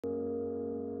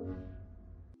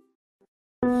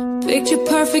Picture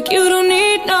perfect, you don't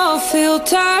need no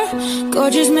filter.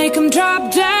 Gorgeous, make them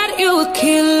drop dead, you a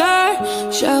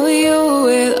killer. Shower you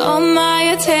with all my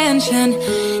attention.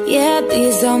 Yeah,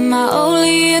 these are my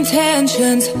only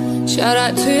intentions. Shout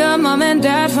out to your mom and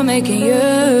dad for making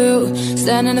you.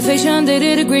 Stand in the fiction, they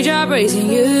did a great job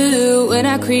raising you. When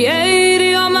I created,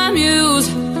 you're my muse.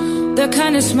 The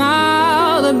kind of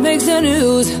smile that makes the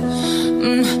news.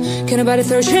 Can't nobody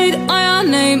throw shade on your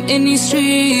name in these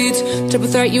streets. Triple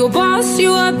threat, you a boss,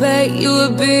 you a bait, you a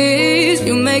beast.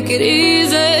 You make it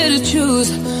easy to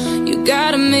choose. You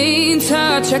got a mean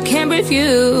touch, I can't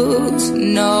refuse.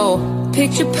 No,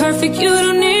 picture perfect, you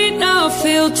don't need no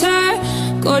filter.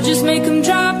 Gorgeous, make them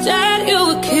drop dead, you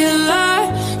a killer.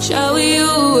 Shower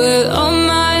you with all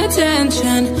my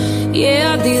attention.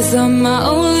 Yeah, these are my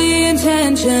only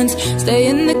intentions. Stay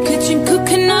in the kitchen,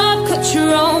 cooking up, cut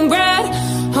your own bread.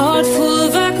 Heart full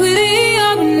of equity,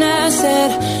 I'm an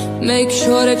asset. Make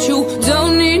sure that you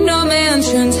don't need no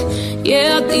mentions.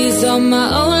 Yeah, these are my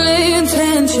only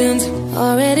intentions.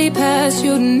 Already passed,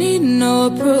 you don't need no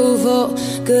approval.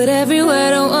 Good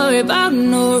everywhere, don't worry about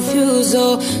no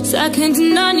refusal. Second to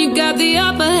none, you got the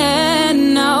upper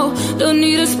hand now. Don't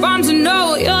need a sponsor,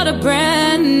 no, you're the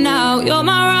brand now. You're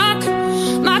my rock,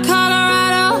 my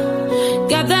Colorado.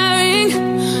 Got that ring,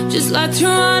 just like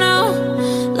Toronto.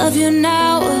 Love you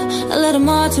now, a little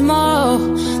more tomorrow.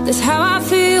 That's how I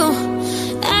feel.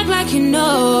 Act like you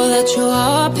know that you're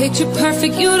all picture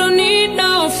perfect. You don't need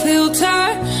no filter.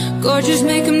 Gorgeous,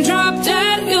 make them drop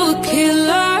dead, you a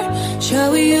killer.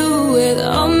 Shower you with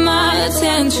all my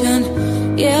attention.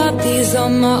 Yeah, these are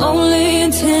my only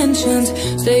intentions.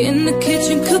 Stay in the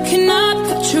kitchen, cooking up,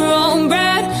 cut your own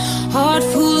bread. Heart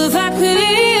full of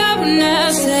equity, I'm an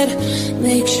asset.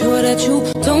 Make sure that you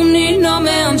don't need no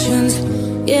mentions.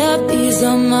 Yeah, these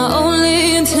are my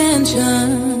only intentions.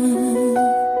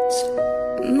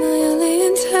 My only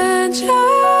intentions.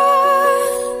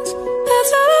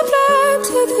 That's all I plan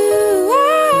to do.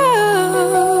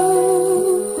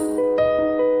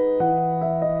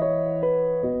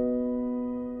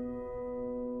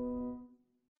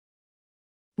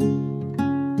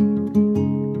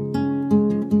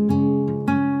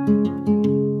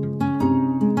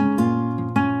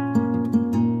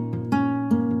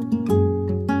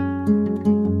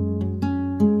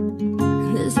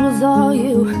 All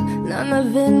you, none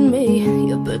of it me.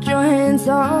 You put your hands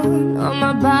on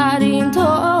my body and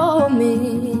told me.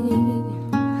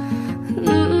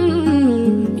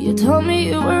 You told me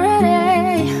you were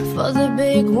ready for the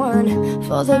big one,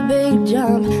 for the big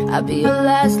jump. I'll be your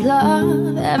last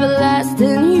love,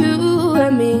 everlasting, you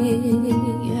and me.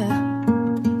 Yeah.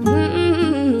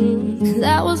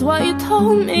 That was what you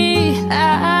told me.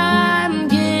 I'm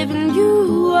giving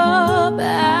you up,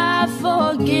 I've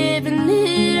forgiven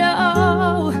it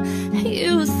all.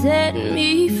 You set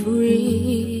me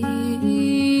free.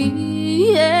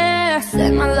 Yeah,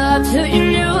 send my love to your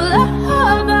new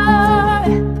lover.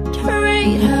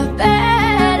 Treat her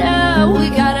better. We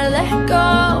gotta let go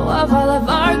of all of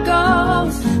our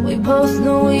goals. We both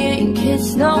know we ain't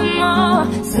kids no more.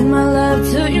 Send my love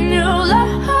to your new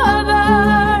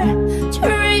lover.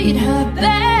 Treat her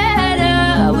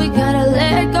better. We gotta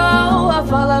let go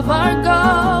of all of our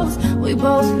goals. We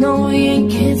both know we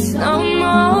ain't kids no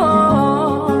more.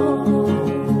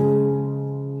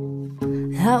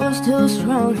 I was too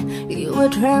strong, you were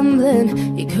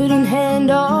trembling. You couldn't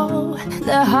handle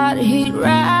the hot heat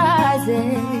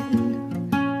rising.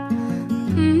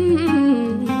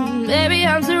 Baby,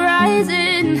 I'm still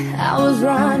rising. I was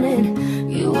running,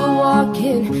 you were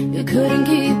walking. You couldn't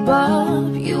keep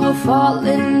up, you were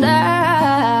falling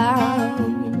down.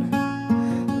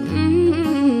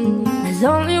 There's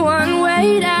only one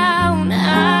way down.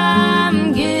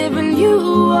 I'm giving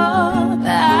you up,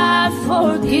 I've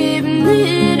forgiven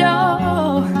it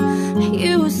all.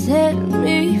 You set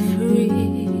me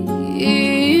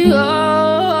free.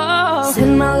 Oh.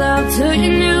 Send my love to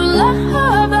your new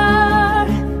lover.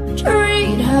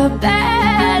 Treat her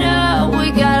better. We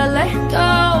gotta let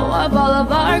go of all of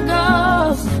our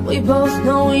goals. We both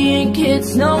know we ain't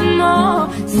kids no more.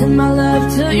 Send my love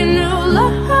to your new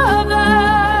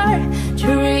lover.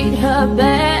 Treat her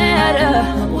better.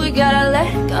 We gotta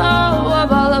let go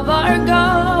of all of our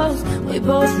goals. We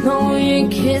both know we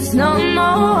ain't kids no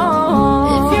more.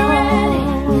 If you're ready,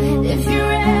 if you're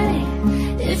ready,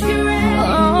 if you're ready,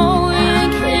 oh, we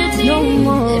ain't kids no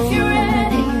more. If you're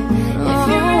ready, if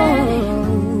you're ready,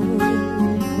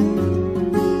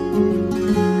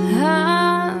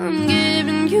 I'm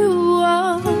giving you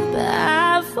up,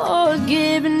 I've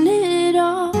forgiven it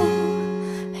all.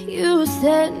 You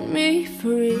set me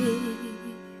free.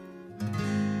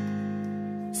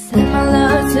 Send my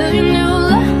love to you.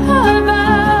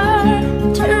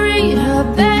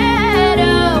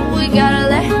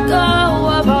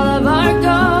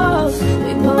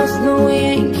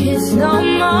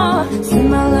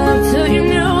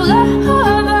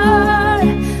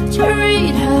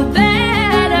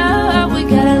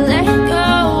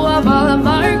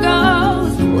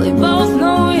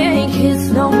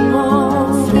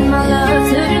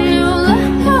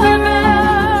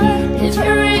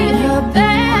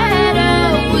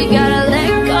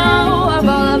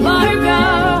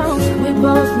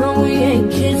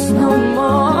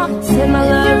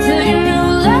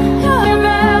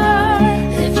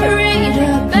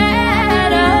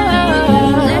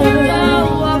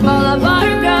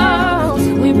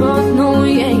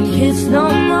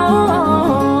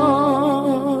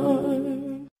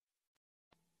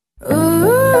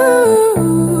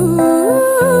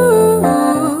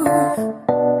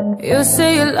 You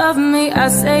say you love me, I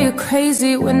say you're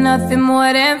crazy. We're nothing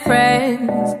more than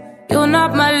friends. You're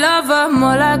not my lover,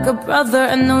 more like a brother.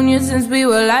 I've known you since we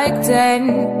were like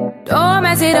 10. Don't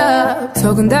mess it up,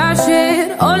 talking that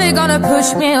shit. Only gonna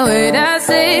push me away, that's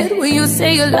it. When you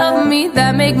say you love me,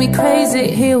 that make me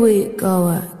crazy. Here we go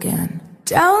again.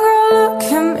 Down girl, look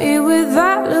at me with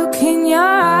that look in your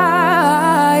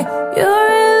eye. You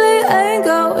really ain't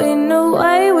going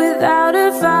away without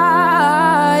a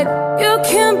fight. You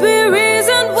can't be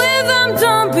reasoned with, I'm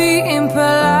done being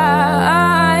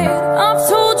polite. I've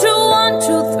told you 1,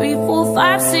 2, 3, 4,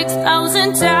 5,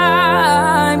 6,000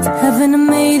 times. Haven't I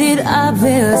made it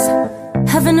obvious?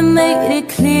 Haven't I made it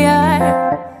clear?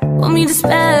 Want me to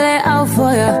spell it out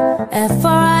for you?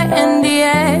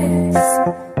 F-R-I-N-D-S.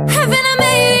 Haven't I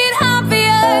made it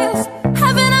obvious?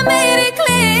 Haven't I made it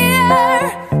clear?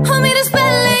 Want me to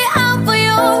spell it out for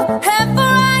you?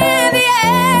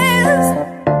 F-R-I-N-D-S.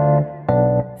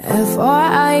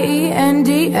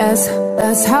 F-R-I-E-N-D-S.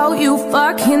 That's how you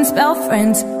fucking spell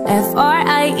friends. F-R-I-E-N-D-S.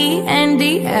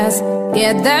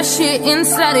 Get that shit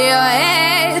inside of your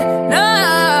head. No.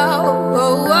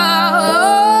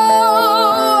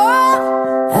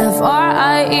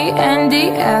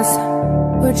 F-R-I-E-N-D-S.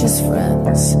 We're just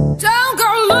friends. Don't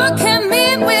go look at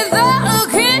me with that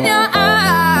look in your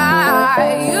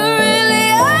eye. You really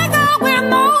ain't going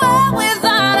nowhere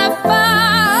without a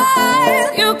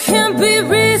fight. You can't be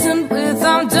reasoned with,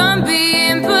 I'm done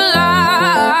being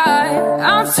polite.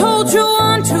 I've told you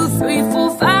 1, 2, 3,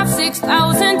 4, 5,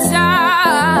 6,000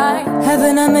 times.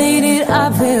 Haven't I made it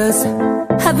obvious?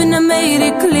 Haven't I made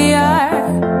it clear?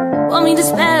 Want me to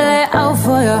spell it out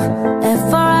for you?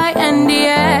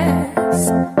 F-R-I-N-D-S.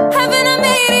 Haven't I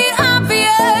made it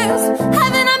obvious?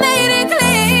 Haven't I made it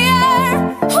clear?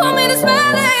 Want me to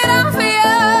spell it out for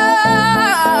you?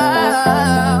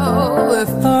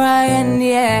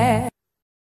 F-R-I-N-D-S.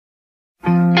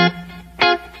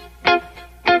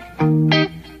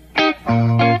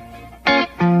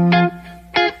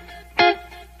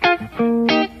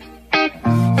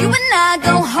 You and I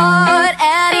go hard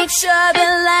at each other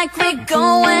like we're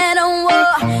going to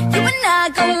war. You and I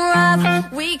go rough,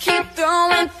 we keep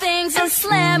throwing things and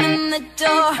slamming the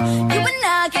door. You and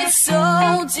I get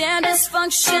so damn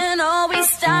dysfunctional, we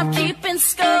stop keeping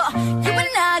score. You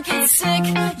and I get sick,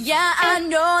 yeah, I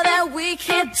know that we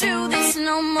can't do this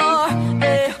no more.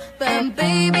 But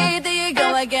baby, there you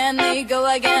go again,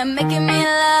 making me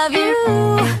love you.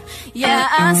 Yeah,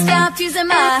 I stopped using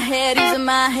my head,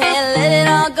 let it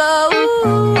all go.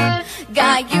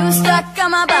 Got you stuck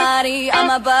on my body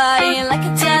like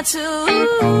a tattoo.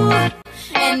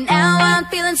 And now I'm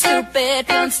feeling stupid,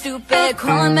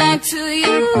 crawling back to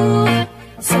you.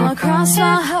 So I cross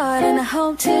my heart and I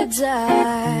hope to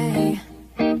die,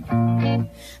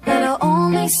 that I'll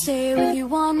only stay with you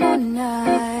one more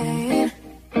night.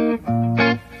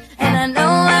 And I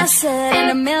know I said it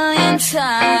a million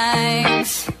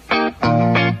times,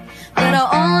 but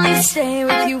I'll only stay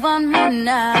with you one more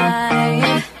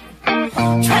night.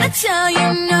 Try to tell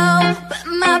you no, but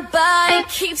my body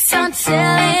keeps on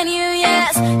telling you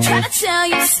yes. Try to tell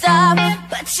you stop,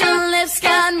 but your lips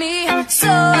got me so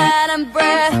out of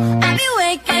breath. I'll be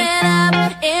waking up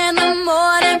in the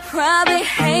morning, probably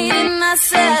hating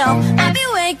myself. I'll be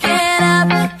waking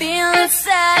up feeling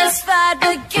satisfied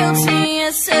but guilty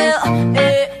as hell.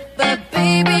 But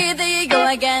baby, there you go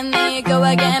again,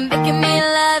 making me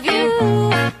love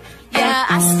you. Yeah,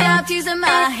 I stopped using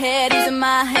my head,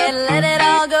 let it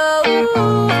all go.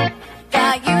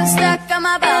 Got you stuck on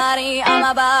my body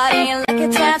like a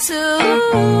tattoo.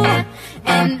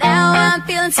 And now I'm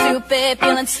feeling stupid,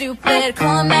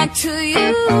 calling back to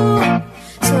you.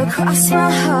 So I cross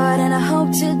my heart and I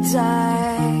hope to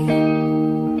die,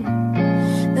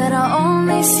 that I'll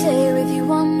only stay with you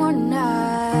one more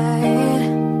night.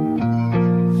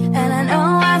 And I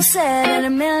know I've said it a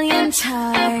million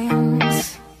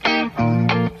times,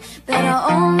 that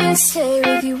I'll only stay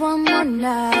with you one more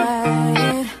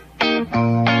night.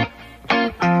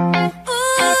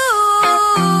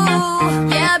 Ooh,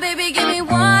 yeah, baby, give me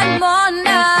one more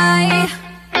night.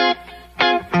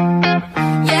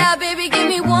 Yeah, baby, give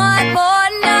me one more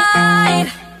night.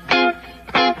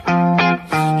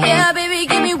 Yeah, baby,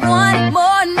 give me one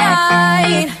more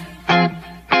night.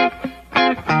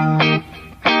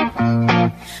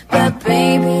 But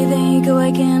baby, there you go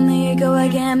again,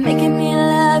 making me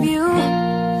love you.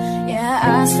 Yeah,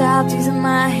 I stopped using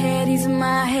my head,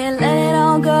 let it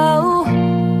all go.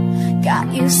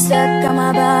 Got you stuck on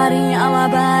my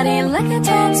body like a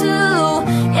tattoo.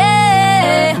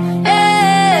 Yeah,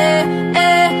 yeah,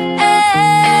 yeah,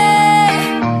 yeah.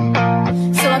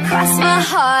 So I cross my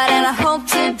heart and I hope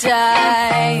to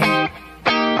die,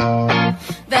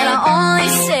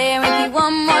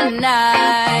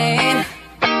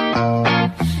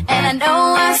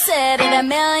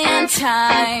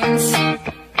 times,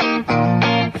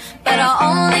 but I'll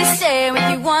only stay with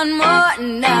you one more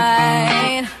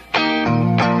night.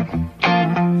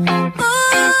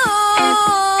 Ooh,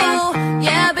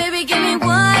 yeah, baby, give me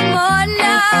one more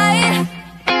night.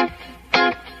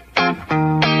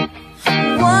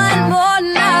 One more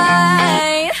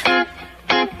night.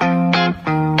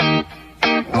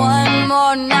 One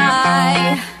more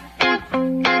night.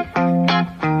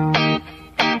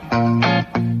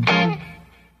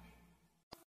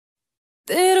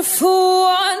 Did a fool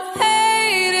on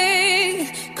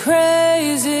hating,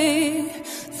 crazy,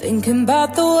 thinking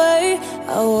about the way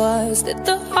I was. Did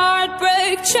the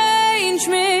heartbreak change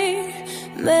me?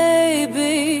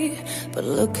 Maybe, but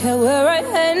look at where I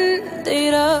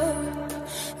ended up.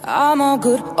 I'm all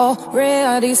good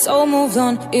already, so moved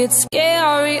on. It's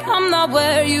scary, I'm not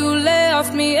where you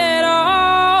left me at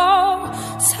all.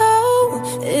 So,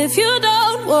 if you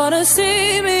don't wanna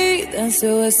see me, then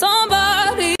still with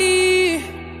somebody.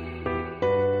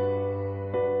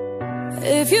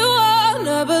 If you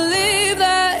wanna believe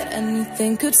that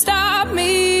anything could stop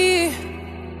me,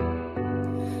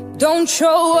 don't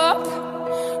show up,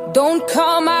 don't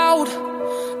come out,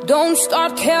 don't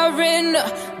start caring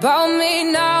about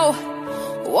me now.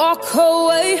 Walk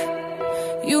away,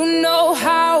 you know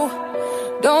how.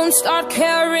 Don't start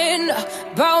caring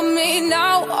about me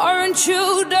now. Aren't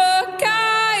you the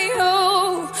guy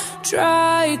who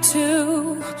tried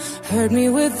to hurt me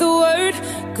with the word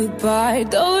goodbye?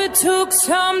 Though it took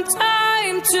some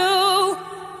time to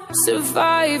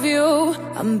survive you,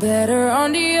 I'm better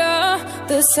on the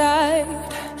other side.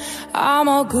 I'm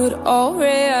all good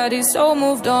already, so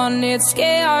moved on. It's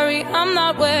scary, I'm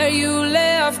not where you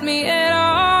left me at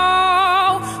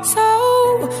all. So,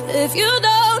 if you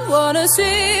don't wanna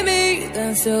see me,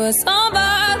 then still with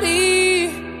somebody.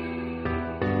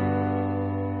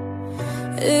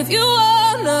 If you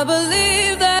wanna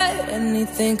believe that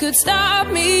anything could stop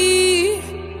me,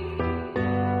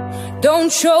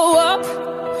 don't show up,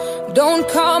 don't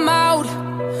come out,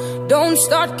 don't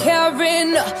start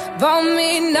caring about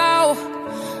me now.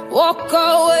 Walk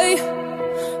away,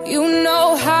 you know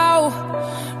how.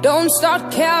 Don't start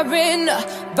caring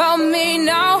about me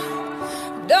now.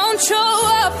 Don't show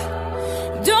up,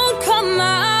 don't come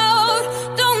out,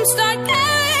 don't start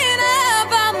caring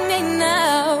about me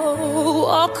now.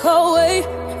 Walk away,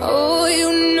 oh, you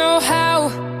know how.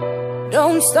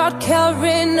 Don't start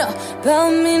caring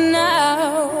about me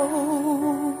now.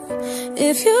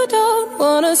 If you don't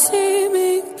wanna see me,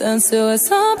 then still with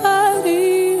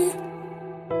somebody.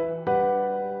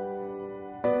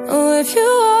 Oh, if you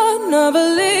wanna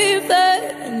believe that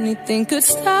anything could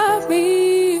stop me.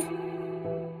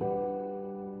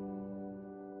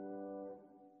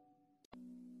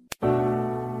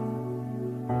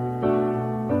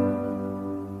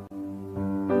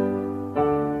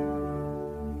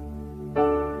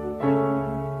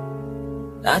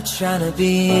 Not tryna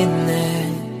be in there,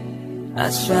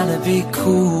 not tryna be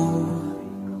cool,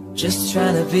 just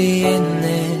tryna be in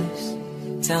this.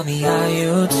 Tell me how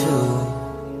you do.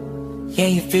 Can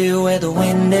you feel where the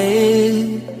wind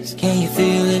is? Can you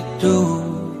feel it through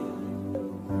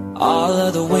all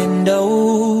of the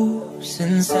windows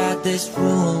inside this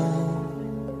room?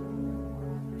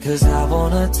 'Cause I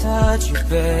wanna touch you,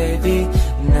 baby,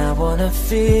 and I wanna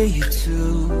feel you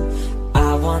too.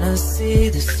 I wanna see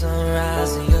the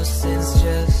sunrise and your sins,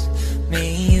 just me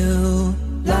and you.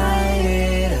 Light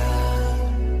it up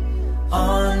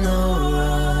on the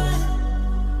run.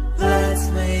 Let's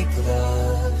make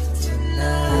love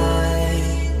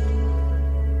tonight.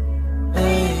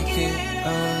 Make it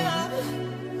up,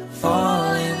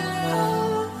 fall in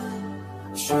love,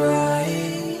 try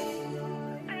it.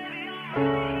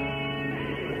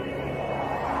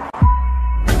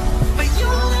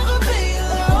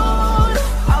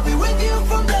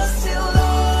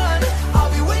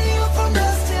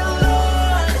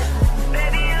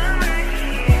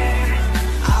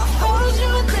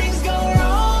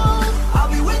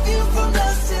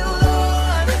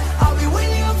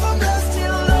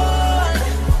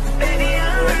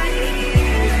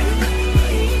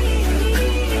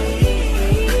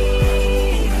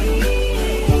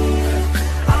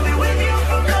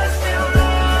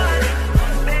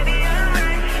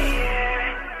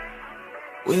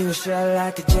 We were shut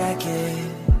like a jacket,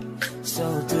 so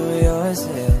do yours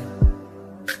here.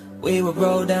 We would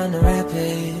roll down the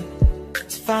rapids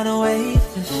to find a way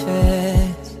to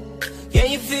fit. Can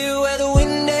you feel where the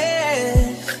wind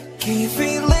is? Can you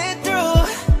feel it through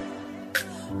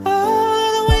all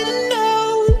the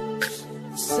windows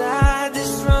inside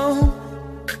this room?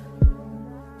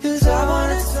 'Cause I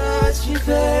wanna touch you,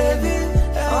 baby,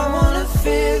 I wanna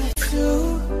feel it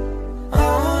too.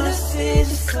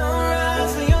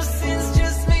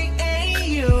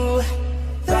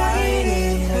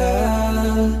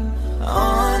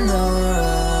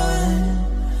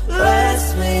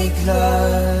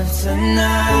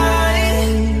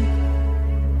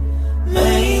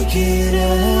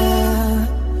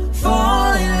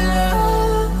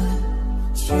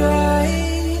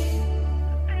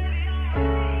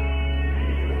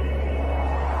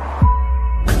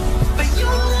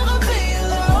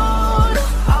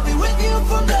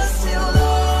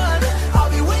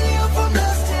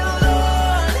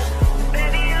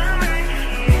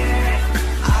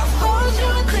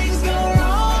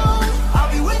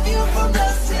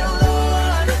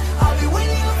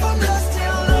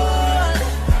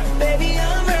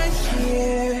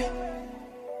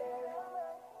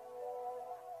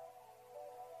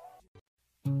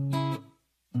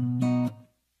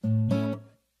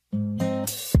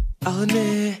 I'll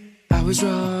admit I was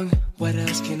wrong. What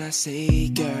else can I say,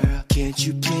 girl? Can't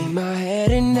you play my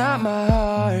head and not my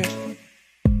heart?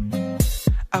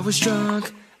 I was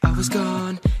drunk, I was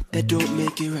gone. That don't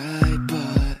make it right,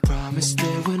 but promise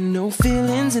there were no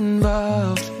feelings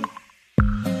involved.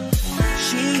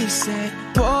 She said,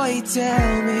 boy,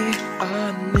 tell me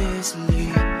honestly,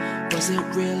 was it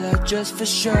real or just for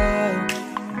show?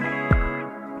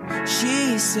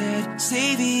 She said,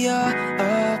 save your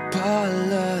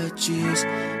apologies,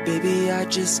 baby, I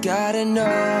just gotta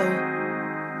know,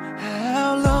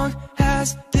 how long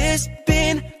has this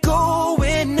been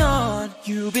going on?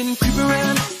 You've been creeping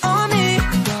around on me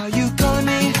while you calling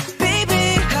me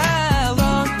baby. How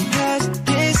long has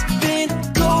this been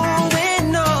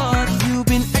going on? You've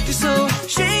been acting so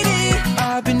shady,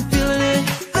 I've been feeling it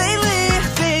lately,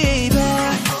 baby.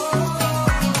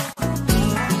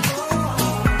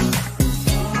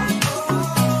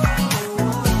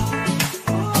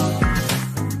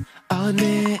 I'll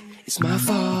admit it's my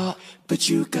fault, but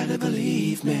you gotta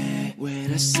believe me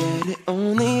when I said it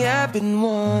only happened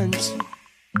once.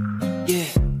 Yeah,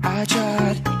 I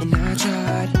tried and I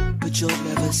tried, but you'll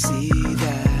never see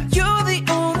that. You're the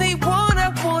only one I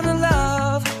wanna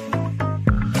love.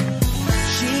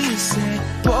 She said,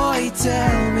 boy,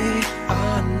 tell me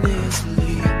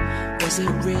honestly, was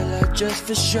it real or just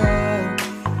for show?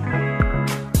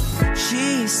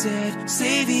 She said,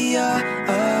 save your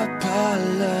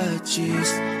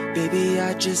apologies, baby,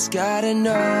 I just gotta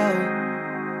know,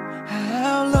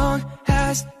 how long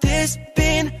has this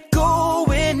been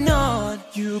going on?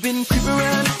 You've been creeping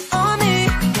around on me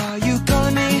while you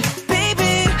calling me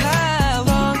baby. How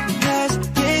long has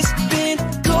this been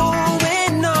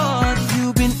going on?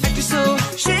 You've been acting so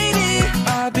shady,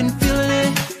 I've been feeling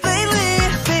it lately,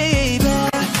 baby.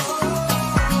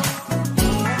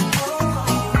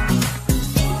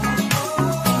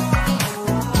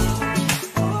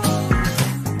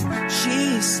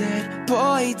 She said,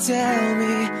 boy, tell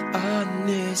me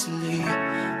honestly,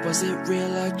 was it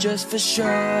real or just for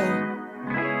show?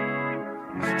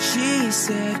 She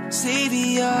said, save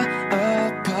your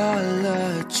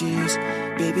apologies,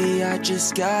 baby, I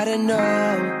just gotta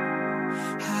know,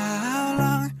 how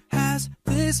long has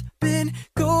this been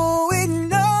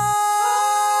going on?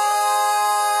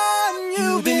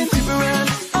 You've been creeping around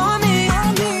on me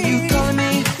while you calling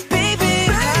me baby.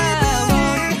 How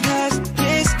long has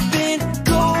this been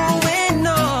going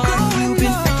on? You've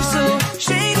been acting so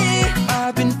shady,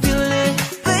 I've been feeling it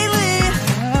lately.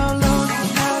 How long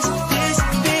has this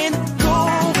been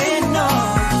going on?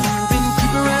 You've been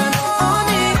creeping around on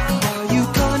me while you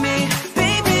calling me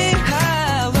baby.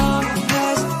 How long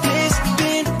has this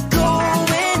been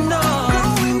going on?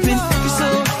 You've been acting so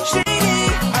shady,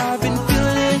 I've been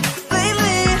feeling it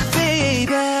lately,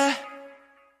 baby.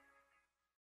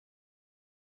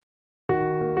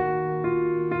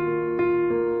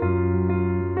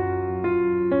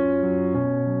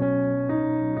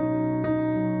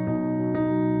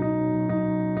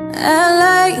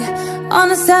 LA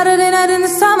on a Saturday night in the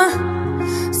summer,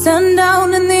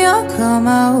 sundown and the all come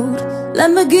out.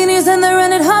 Lamborghinis and the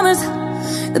rented Hummers,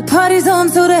 the party's on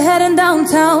so they're heading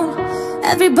downtown.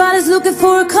 Everybody's looking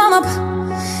for a come up,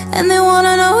 and they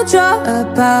wanna know what you're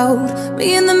about.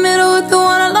 Me in the middle with the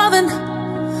one I'm loving,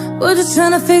 we're just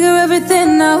trying to figure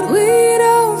everything out. We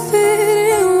don't fit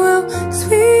in well, 'cause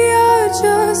we are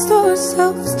just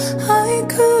ourselves. I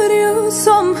could use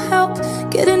some help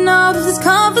getting out of this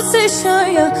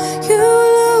conversation. Yeah, you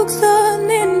look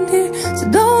stunning, dear, so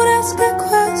don't ask that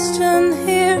question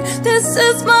here. This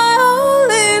is my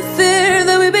only fear,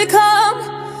 that we become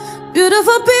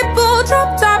beautiful people, drop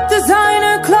top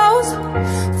designer clothes,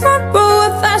 front row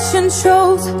at fashion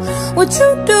shows. What you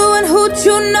do and who'd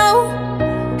you know?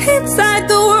 Inside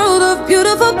the world of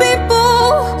beautiful people,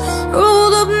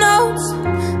 rolled up notes,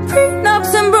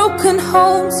 prenups and broken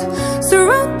homes,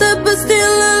 surrounded but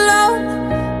still alone.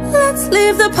 Let's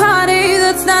leave the party,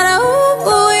 that's not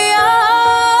who we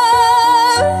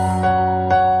are.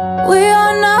 We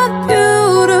are not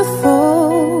beautiful.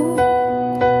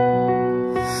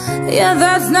 Yeah,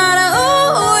 that's not who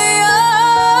we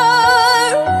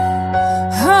are.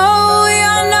 Oh, we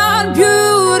are not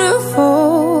beautiful.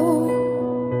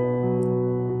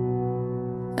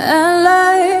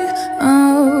 LA,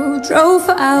 oh, drove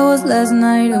for hours last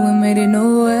night and we made it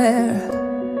nowhere.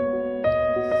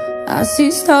 I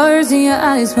see stars in your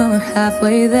eyes when we're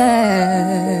halfway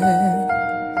there.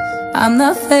 I'm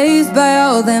not fazed by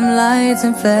all them lights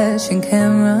and flashing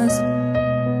cameras,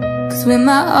 'cause with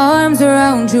my arms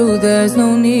around you, there's no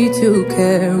need to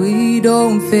care. We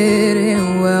don't fit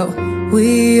in well,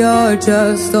 We are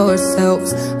just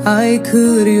ourselves. I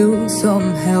could use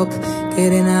some help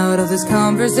getting out of this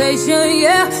conversation.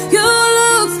 Yeah, you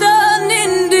look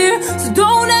stunning, dear, so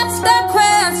don't ask that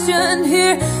question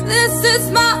here. This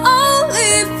is my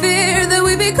only fear, that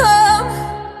we become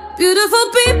beautiful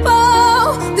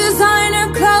people, designer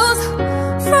clothes,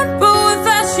 front row of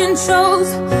fashion shows.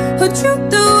 What you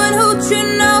do and who you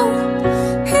know,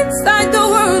 inside the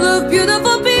world of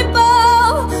beautiful people,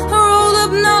 a roll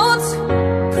of notes,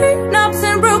 prenups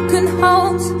and broken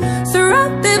homes,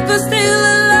 surrounded but still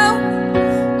alone.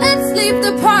 Let's leave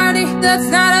the party, that's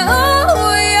not who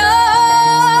we are.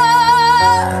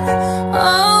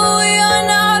 Oh, we are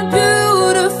not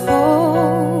beautiful.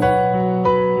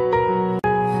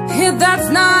 Yeah, that's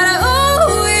not who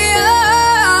we are.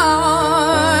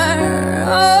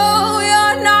 Oh, we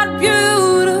are not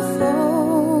beautiful.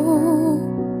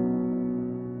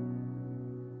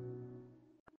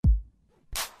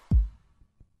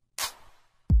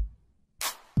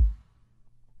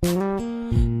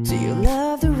 Do you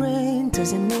love the rain?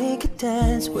 Does it make you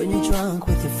dance when you're drunk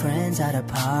with your friends at a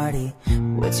party?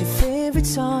 What's your favorite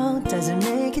song? Does it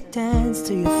make you dance?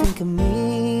 Do you think of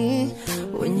me?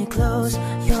 When you close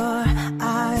your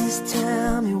eyes,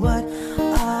 tell me, what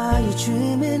are you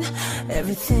dreaming?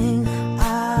 Everything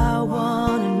I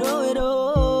wanna know it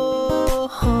all.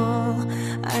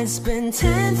 I'd spend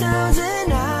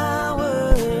 10,000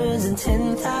 hours and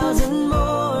 10,000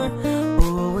 more.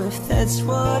 Oh, if that's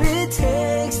what it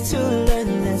takes to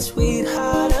learn that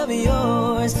sweetheart of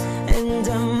yours. And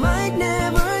I might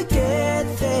never get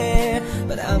there,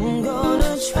 but I'm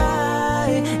gonna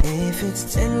try. If it's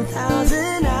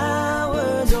 10,000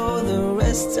 hours or the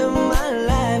rest of my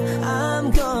life,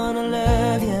 I'm gonna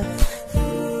love you.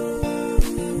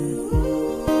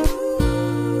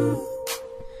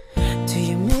 Do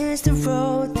you miss the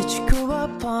road that you grew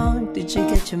up on? Did you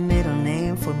get your middle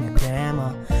name from your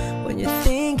grandma? When you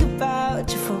think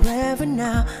about you forever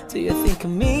now, do you think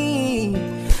of me?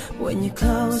 When you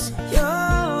close your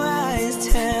eyes,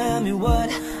 tell me, what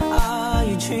are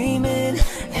you dreaming?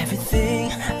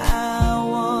 Everything I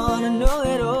wanna know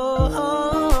it all.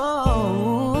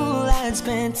 I'd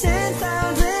spend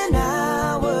 10,000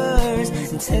 hours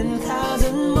and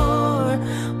 10,000 more.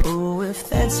 Oh, if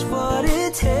that's what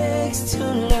it takes to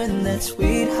learn that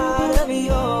sweetheart of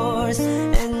yours.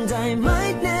 And I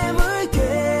might never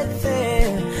get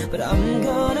there, but I'm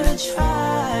gonna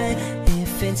try.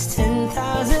 If it's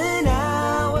 10,000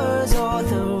 hours or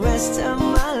the rest of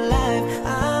my life,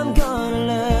 I'm gonna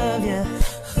love you.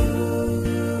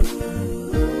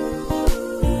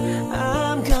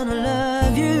 I'm gonna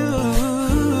love you.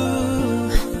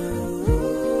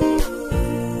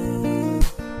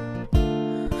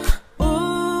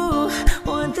 Ooh,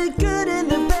 want the good and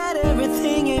the bad,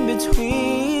 everything in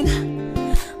between.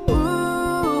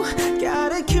 Ooh,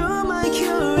 gotta cure my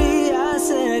curiosity.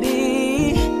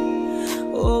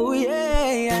 Oh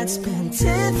yeah, I'd spend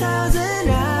 10,000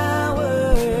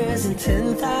 hours and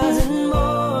 10,000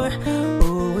 more.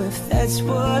 Oh, if that's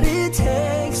what it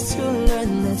takes to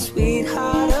learn that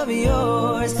sweetheart of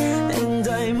yours. And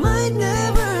I might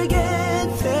never get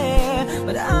there,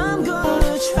 but I'm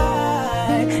gonna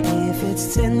try. If it's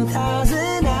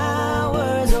 10,000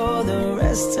 hours or the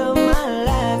rest of my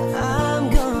life, I'm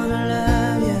gonna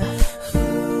love you.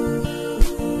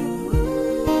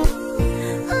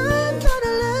 I'm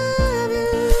gonna love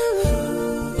you.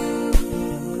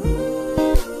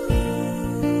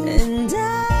 And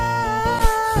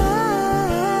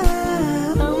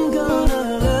I'm gonna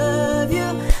love you.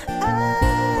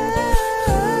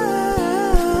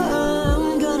 I'm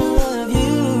gonna love you.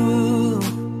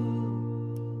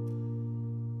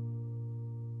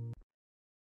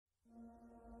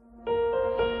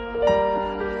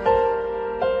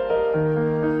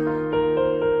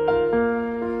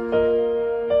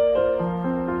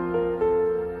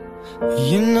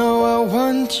 You know I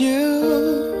want you.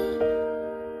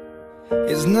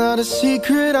 It's not a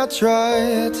secret I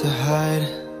try to hide.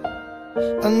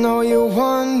 I know you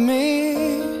want me,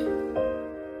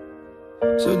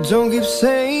 so don't keep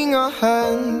saying our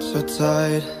hands are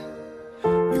tied.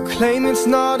 You claim it's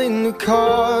not in the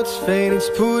cards, fate is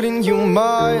putting you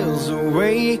miles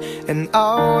away and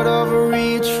out of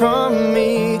reach from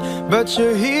me. But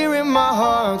you're here in my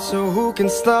heart, so who can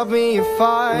stop me if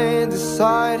I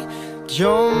decide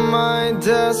you're my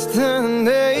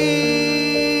destiny?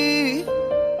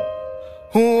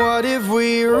 What if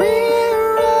we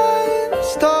rewrite the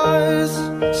stars?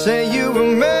 Say you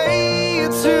were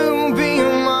made to be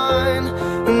mine,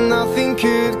 and nothing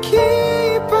could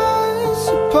keep us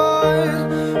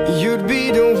apart. You'd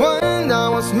be the one I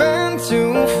was meant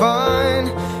to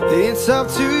find. It's it's up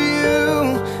to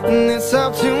you, and it's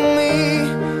up to me.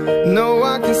 No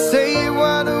one can say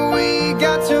what we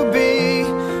got to be.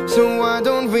 So why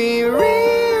don't we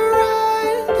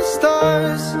rewrite the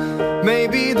stars?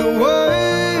 Maybe the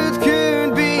world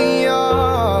could be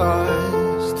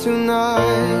ours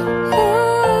tonight.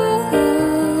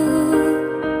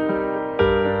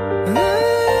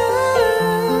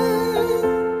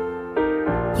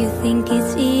 You think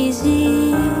it's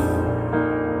easy?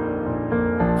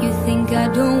 You think I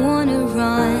don't wanna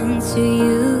run to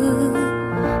you?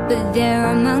 But there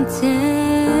are mountains,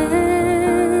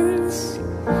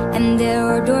 and there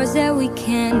are doors that we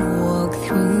can't walk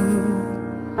through.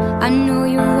 I know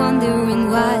you're wondering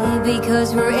why,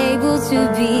 because we're able to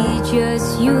be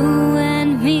just you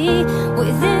and me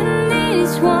within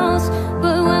these walls.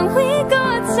 But when we go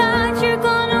outside, you're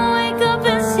gonna wake up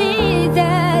and see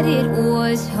that it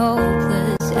was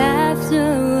hopeless after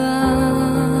all.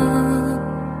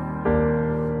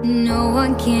 No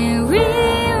one can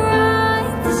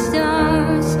rewrite the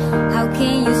stars. How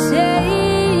can you say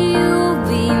you'll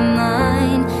be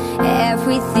mine?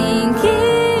 Everything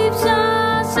keeps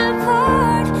us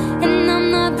apart, and I'm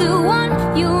not the one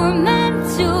you're meant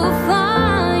to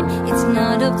find. It's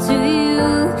not up to you,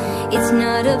 it's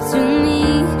not up to me.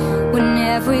 When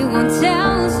everyone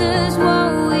tells us what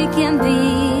we can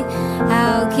be,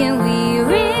 how can we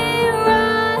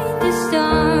rewrite the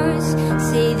stars?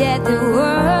 Say that the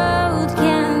world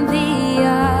can be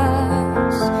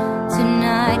ours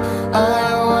tonight. All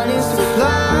I want is to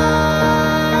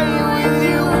fly with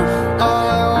you. All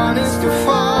I want is to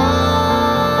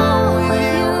fall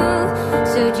with you.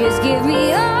 So just give me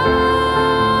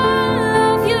all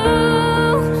of you.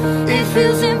 It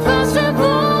feels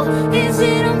impossible. Is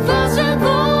it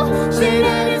impossible? Say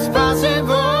that it's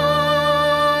possible.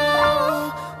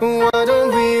 Why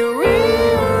don't we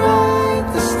rewrite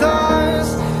the stars?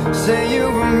 Say you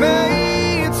were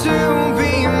made to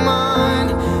be mine,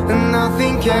 and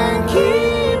nothing can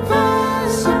keep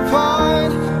us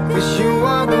apart. 'Cause you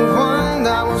are the one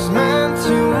that was meant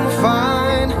to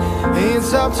find.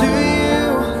 It's up to you,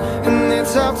 and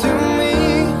it's up to me.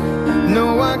 No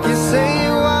one can say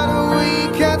what we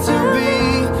got to be.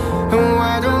 And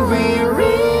why don't we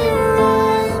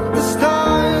rewrite the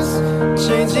stars?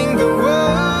 Changing the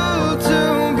world to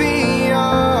be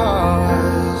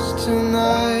ours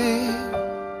tonight.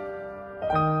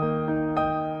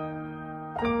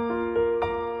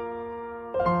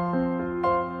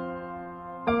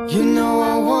 You know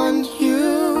I want you.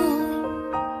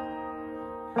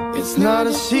 It's not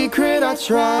a secret I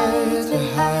try to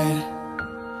hide,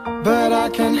 but I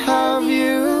can't have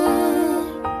you.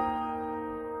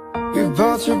 You're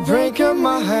about to break up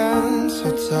my hands so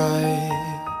tight.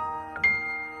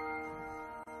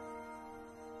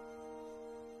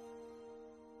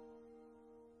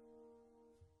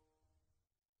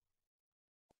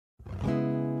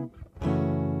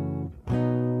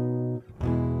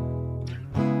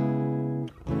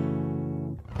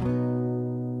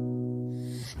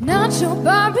 Not your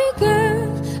Barbie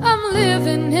girl, I'm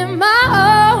living in my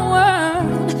own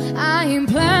world. I am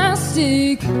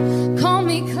plastic, call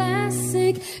me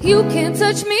classic. You can't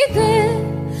touch me there,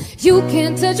 you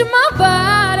can't touch my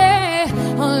body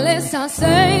unless I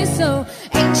say so.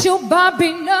 Ain't your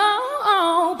Barbie, no.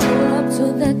 Pull up to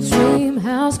that dream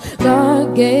house,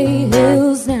 Gargay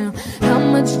Hills now. How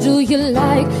much do you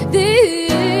like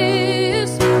this?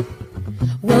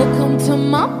 Welcome to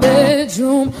my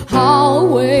bedroom,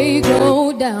 hallway,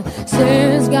 go down.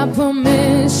 Stairs got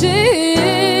permission.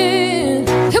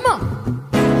 Come on.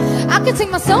 I can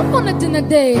take myself on a dinner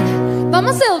date, buy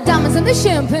myself diamonds and the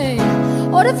champagne.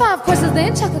 Order 5 courses,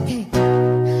 then chocolate cake.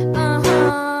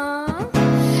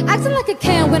 Acting like I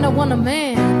can when I want a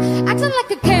man. Acting like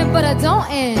I can, but I don't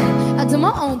end. I do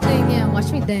my own thing, yeah, watch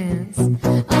me dance.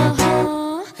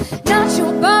 Not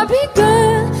your Barbie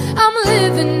girl, I'm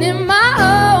living in my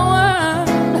own world.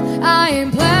 I am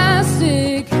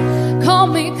plastic, call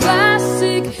me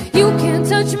classic. You can't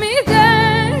touch me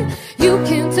there, you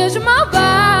can't touch my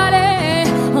body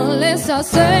unless I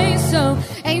say so.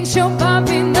 Ain't your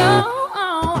Barbie, no.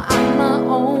 I'm my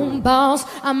own boss,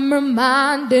 I'm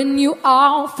reminding you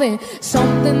often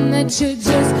something that you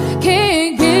just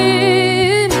can't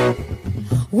get.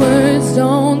 Words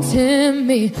don't tempt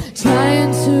me,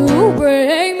 trying to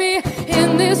break me. In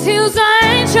these heels I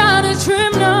ain't trying to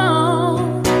trim, no.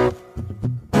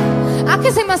 I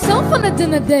can take myself on a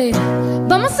dinner date,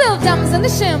 buy myself diamonds and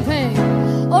the champagne.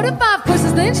 Order 5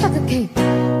 courses, then chocolate cake.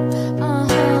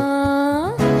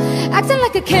 Acting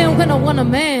like I can when I want a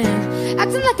man.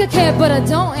 Acting like I care, but I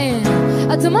don't end.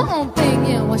 I do my own thing,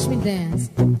 yeah, watch me dance.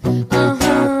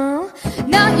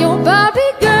 Not your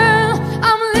Barbie girl,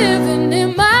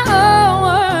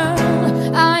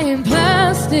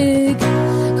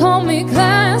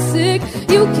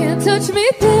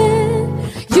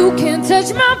 can't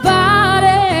touch my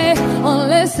body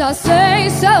unless I say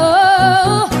so.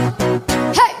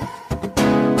 Hey!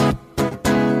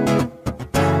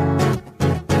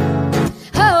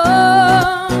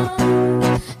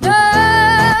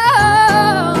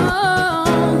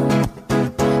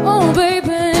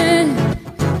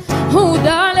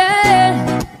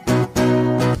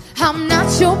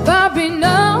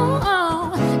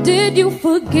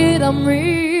 Forget I'm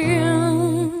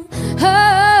real. Oh,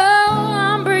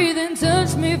 I'm breathing,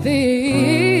 touch me,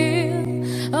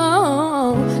 feel.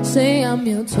 Oh, say I'm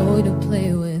your toy to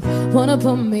play with. Wanna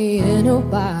put me in a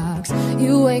box.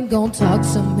 You ain't gon' talk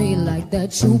to me like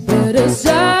that. You better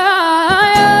say,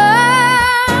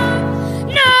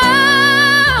 no,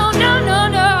 no, no,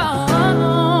 no.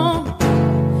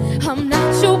 I'm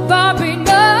not your Barbie,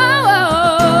 no.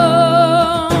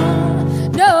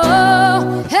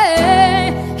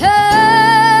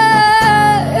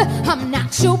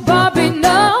 Your Barbie, no.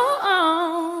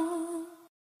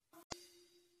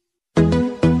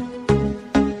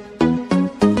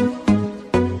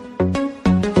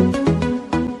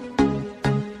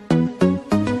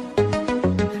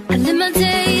 I live my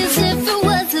day as if it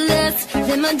was less.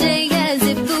 Live my day as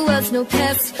if there was no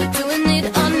past. Doing it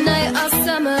all night, all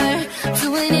summer.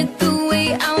 Doing it the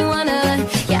way I wanna.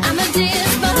 Yeah, I'ma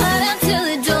dance my heart out till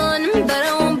the dawn, but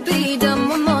I won't be done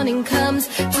when morning comes.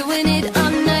 Doing it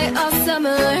all night, all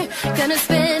summer. Gonna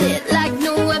spend it like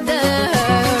no other.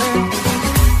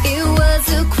 It was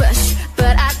a crush,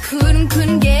 but I couldn't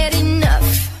get enough.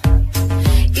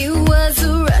 It was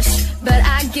a rush, but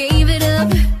I gave it up.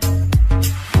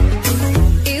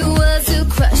 It was a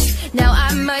crush, now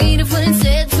I might have went and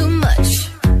said too much,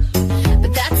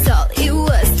 but that's all it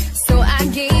was, so I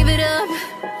gave it up.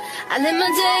 I live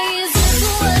my day as if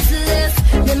it was less.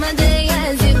 Live my day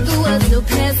as if there was no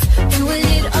past. Doing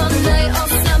it all night, all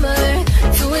summer.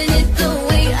 Doing it the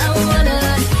way I wanna.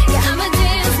 Yeah, I'ma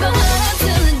dance my heart out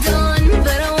till the dawn,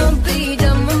 but I won't be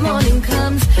done when morning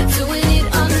comes. Doing it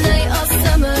all night, all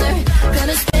summer.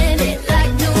 Gonna spend it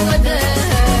like no other.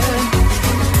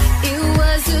 It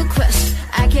was a crush.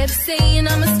 I kept saying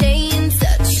I'ma stay in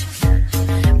touch,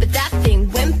 but that thing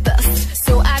went bust,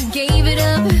 so I gave it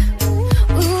up.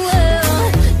 Ooh, well,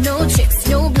 no tricks,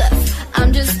 no bluff.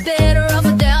 I'm just better off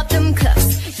without them cuffs.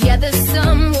 Yeah, the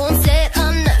sun won't set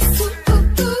on us.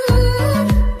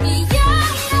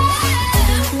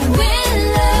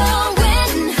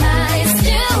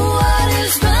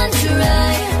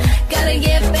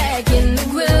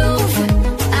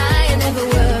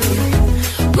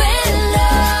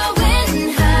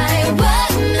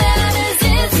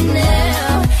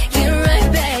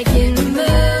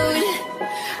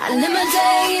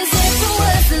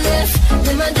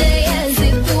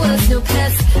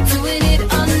 Doing it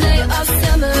all night, all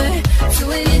summer.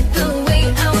 Doing it the way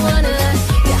I wanna.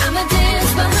 Yeah, I'ma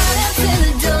dance my heart out till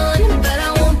the dawn, but I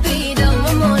won't be done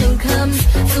when morning comes.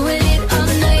 Doing it all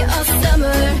night, all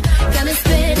summer. Gonna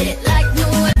spend it like no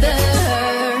other.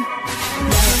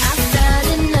 Now I found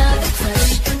another crush.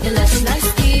 Your lush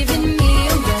life's giving me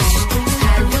a rush.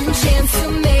 Had one chance to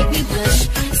make me blush.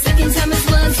 Second time is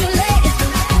one too late.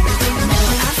 Now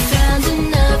I found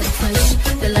another crush.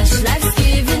 The lush life's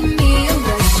giving me a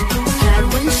rush. Had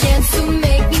one chance to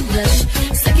make me blush.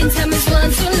 Second time is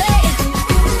one too late.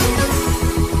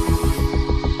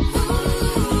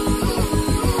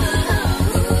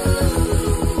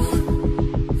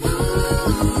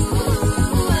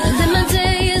 Live my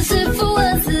day as if it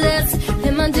was less.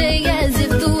 Live my day as if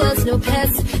there was no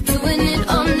past. Doing it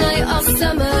all night, all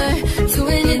summer.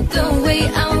 Doing it the way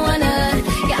I wanna.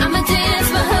 Yeah, I'ma dance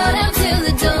my heart out till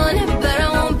the dawn, but I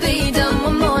won't be done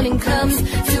when morning comes.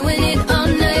 Doing it all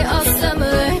night, all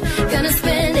summer. Gonna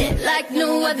spend it like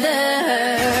no other.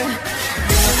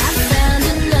 I found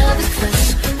another crush.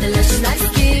 The lush life's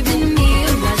giving me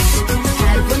a rush.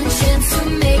 Had one chance to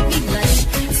make me blush.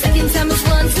 Second time is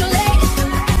one too late.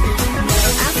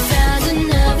 I found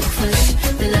another crush.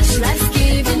 The lush life's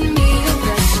giving me a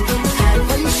rush. Had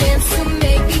one chance to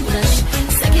make me blush.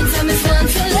 Second time is one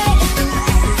too late.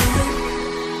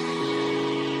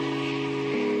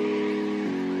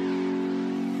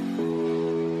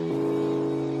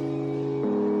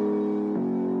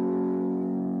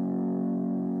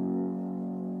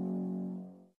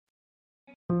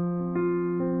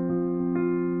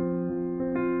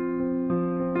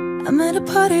 I'm at a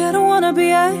party I don't wanna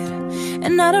be at,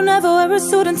 and I don't ever wear a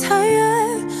suit and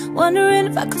tie. Wondering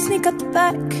if I could sneak out the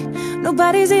back.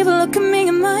 Nobody's even looking me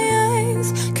in my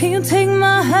eyes. Can you take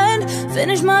my hand,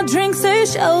 finish my drink, say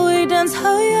shall we dance,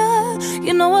 oh yeah.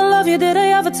 You know I love you, did I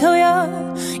ever tell ya?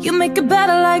 You make it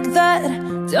better like that.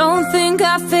 Don't think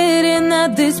I fit in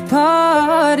at this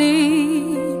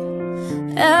party.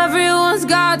 Everyone's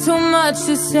got too much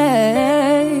to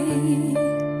say.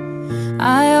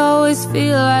 I always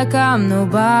feel like I'm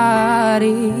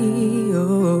nobody.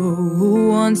 Oh, who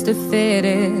wants to fit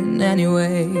in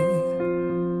anyway?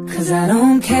 'Cause I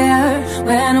don't care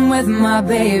when I'm with my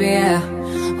baby, yeah.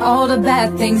 All the bad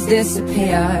things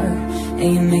disappear. And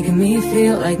you're making me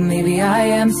feel like maybe I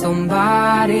am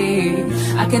somebody.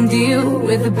 I can deal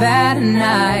with the bad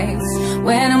nights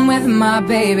when I'm with my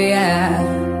baby, yeah.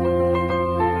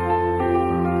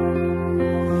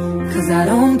 'Cause I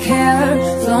don't care,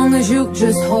 as long as you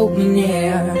just hold me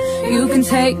near. You can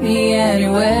take me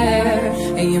anywhere.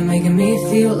 And you're making me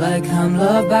feel like I'm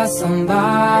loved by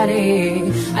somebody.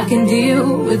 I can deal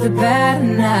with the bad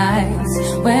nights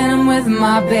when I'm with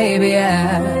my baby,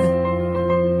 yeah.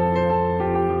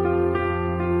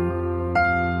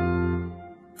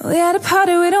 We at a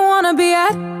party we don't wanna be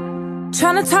at,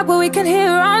 trying to talk but we can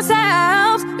hear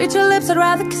ourselves. Reach your lips, I'd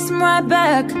rather kiss them right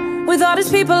back. With all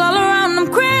these people all around, I'm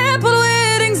crippled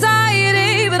with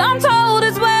anxiety. But I'm told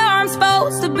it's where I'm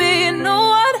supposed to be. You know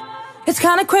what? It's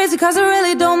kinda crazy 'cause I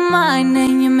really don't mind.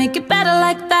 And you make it better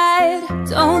like that.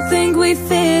 Don't think we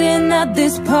fit in at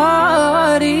this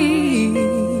party.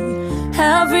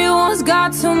 Everyone's got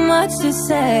so much to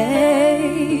say,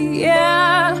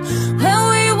 yeah. When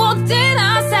we walked in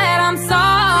I said I'm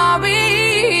sorry,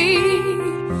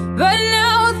 but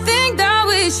now I think that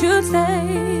we should stay.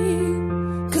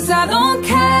 'Cause I don't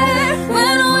care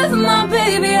when I'm with my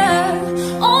baby,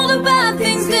 yeah. All the bad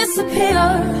things disappear.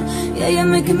 Yeah,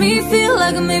 you're making me feel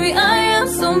like maybe I am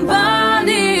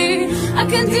somebody. I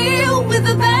can deal with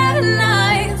the bad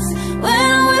nights when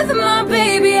I'm with my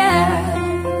baby, yeah.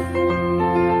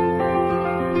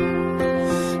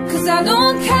 'Cause I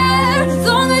don't care, as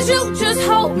long as you just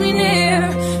hold me near.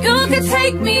 You can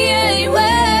take me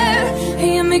anywhere. And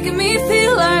you're making me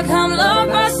feel like I'm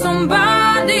loved by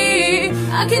somebody.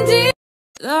 I can deal.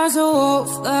 There's a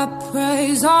wolf that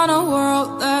preys on a world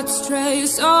that strays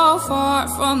so far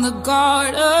from the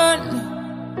garden.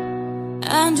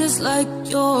 And just like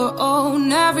your own,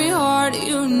 every heart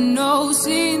you know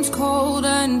seems cold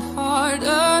and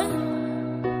hardened.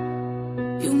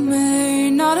 You may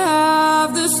not have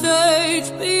the stage,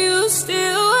 but you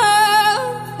still have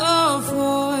a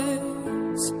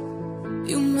voice.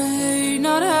 You may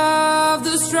not have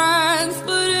the strength,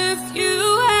 but if you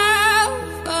have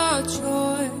a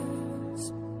choice,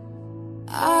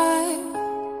 I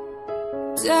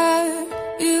dare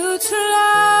you to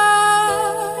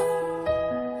love.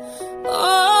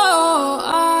 Oh,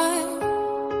 I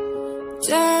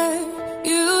dare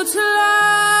you to love.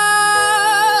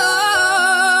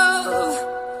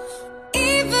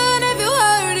 Even if you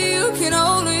hurt, you can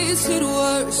only see the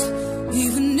worst.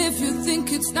 Even if you think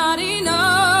it's not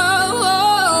enough,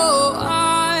 oh,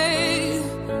 I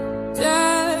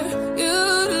dare you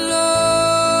to love.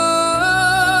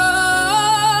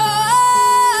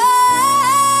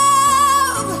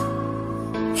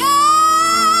 Yeah.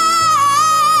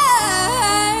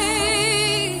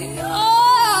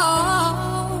 Oh,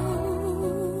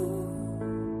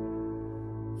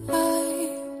 I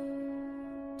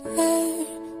dare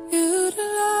you to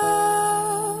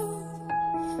love.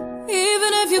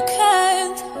 Even if you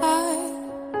can't, I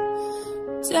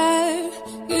dare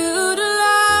you to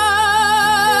love.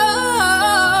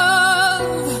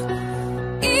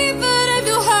 Even if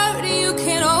you hurt, you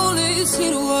can only see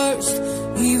the worst.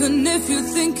 Even if you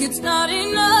think it's not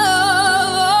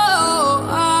enough,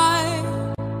 I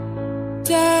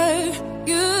dare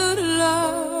you to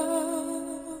love.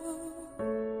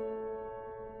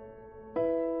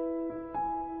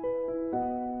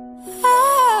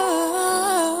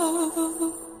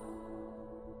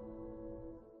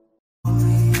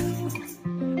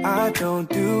 I don't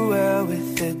do well with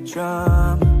the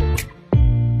drama.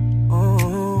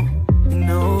 Oh, you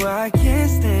know I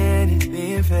can't stand it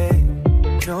being fake.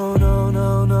 No, no,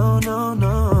 no, no, no,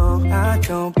 no. I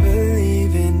don't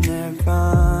believe in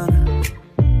nirvana,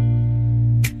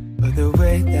 but the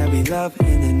way that we love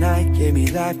in the night gave me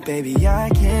life, baby. I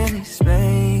can't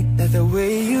explain that the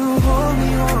way you hold me,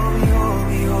 hold me, hold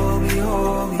me, hold me,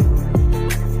 hold me.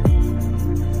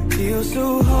 Feel so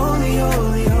holy,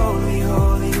 holy, holy,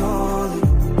 holy, holy.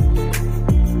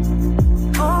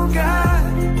 Oh God,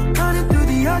 running through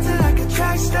the altar like a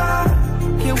track star.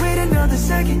 Can't wait another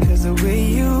second, 'cause the way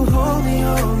you hold me,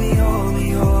 hold me, hold me,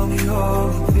 hold me, hold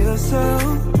me, feel so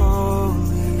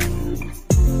holy.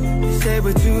 You say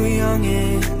we're too young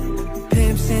and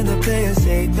pimps and the players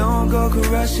say don't go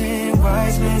crushing.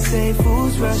 Wise men say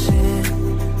fools rushing,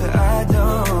 but I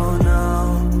don't know.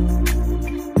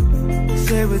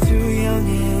 Say we're too young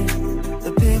and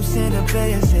the pimps and the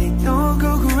players say don't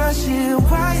go crushing.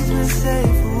 Wise men say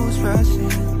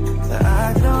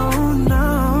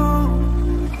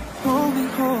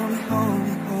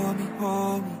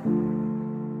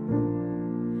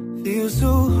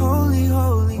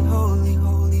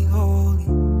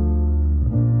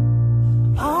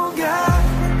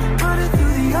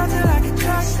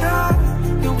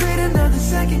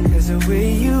second. Cause the way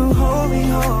you hold me,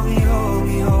 hold me, hold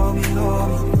me, hold me, hold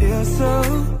me, feels so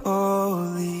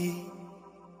holy.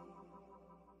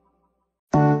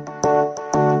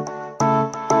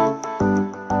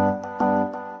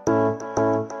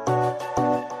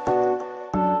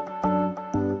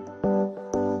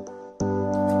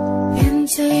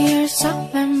 Into years of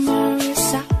memories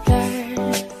I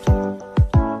blurred.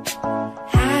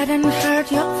 Hadn't heard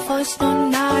your voice, no,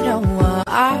 not a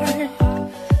word.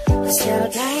 Still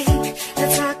like to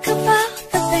talk about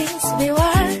the things we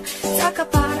were, talk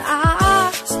about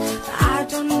us, but I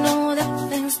don't know the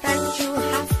things that you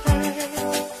have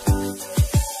heard.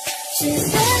 She's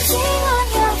dancing on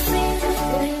your feet,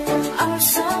 thinking of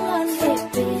someone we've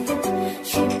been.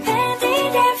 She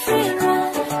painted every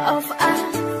run of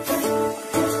us.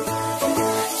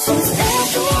 She's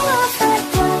thinking of that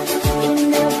one in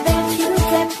the bed you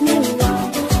kept me wrong,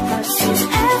 but she's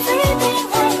everything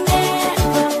I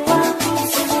never was.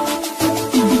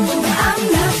 I'm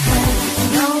not her,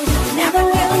 no, never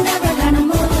will, never gonna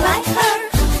move like her,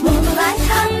 move like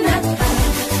I'm not her,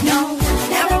 no,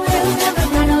 never will, never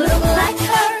gonna look like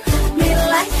her, be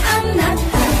like I'm not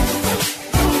her.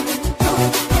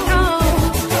 No,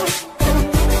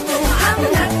 I'm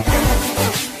not her.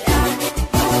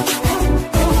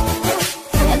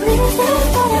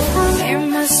 We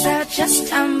must have just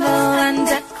stumbled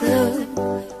under glue.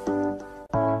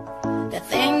 The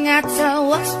thing I thought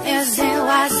was missing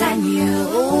was I knew.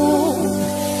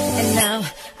 And now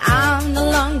I'm no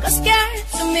longer scared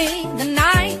to meet the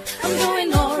night. I'm doing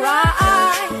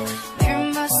alright. We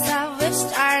must have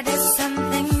started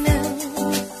something new.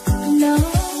 No,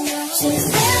 she's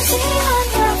dancing on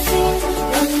your feet,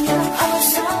 thinking of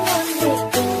someone we've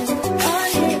been.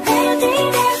 She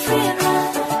painted every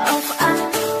run of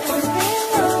us.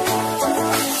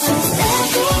 She's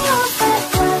thinking of that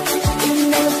one in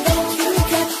the bed you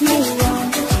kept me wrong,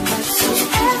 but she's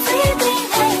everything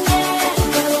I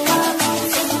never was.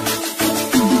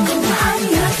 I'm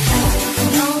not her,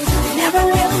 no, never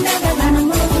will, never gonna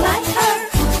move like her,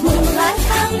 move like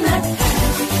I'm not her.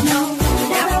 No,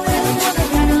 never will, never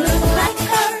gonna look like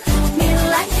her, be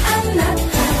like I'm not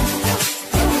her.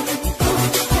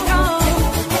 No,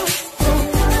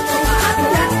 I'm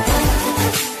not her.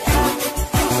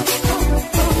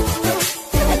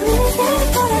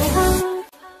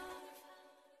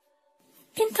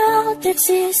 Been told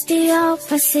it's the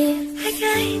opposite. I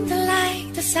kinda like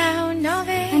the sound of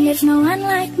it, and there's no one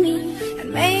like me that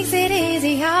makes it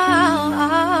easier.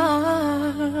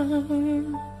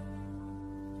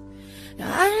 No,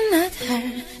 I'm not her,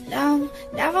 no,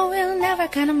 never will, never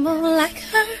gonna move like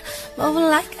her, move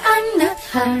like I'm not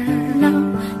her. No,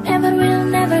 never will,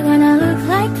 never gonna look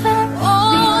like her.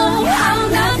 Oh, I'm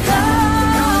not her.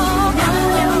 Never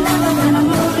will, never gonna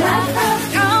move like her.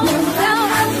 No, no,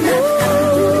 I'm not her.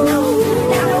 No,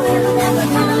 never will, never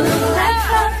gonna look like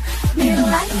her, be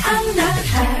like I'm not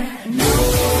her. No,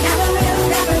 never will,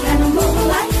 never gonna move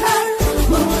like her,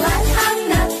 move like I'm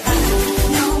not her.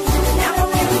 No, never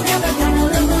will, never gonna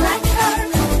look like her,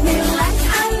 be like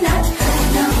I'm not her.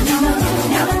 No, no,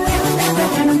 never will, never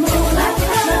gonna move like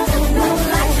her, move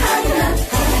like I'm not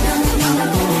her. No, no,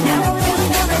 never will,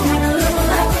 never gonna look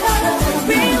like her,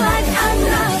 be like I'm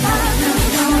not her. No,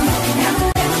 no, never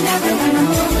will, never gonna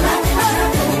move like her,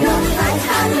 look like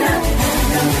I'm not her.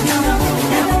 No, no,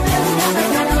 never will, never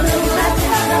gonna look like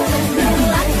her, be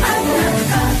like I'm not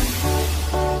her.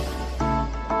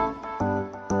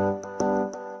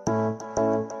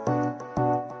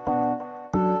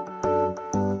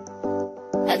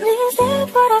 At least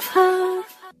that's what I've heard.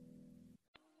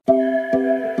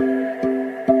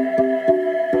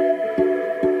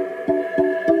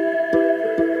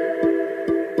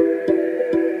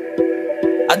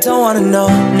 I don't wanna know,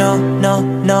 no, no,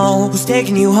 no, who's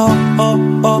taking you home, oh,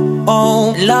 oh,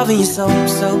 oh, loving you so,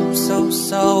 so, so,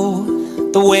 so,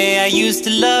 the way I used to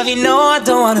love you. No, I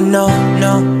don't wanna know,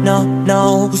 no, no,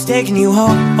 no, who's taking you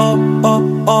home, oh,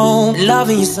 oh, oh,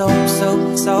 loving you so,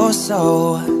 so, so,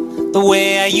 so, the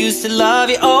way I used to love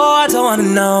you. Oh, I don't wanna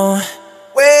know.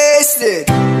 Wasted.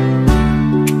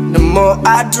 The more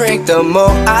I drink, the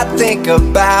more I think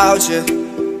about you.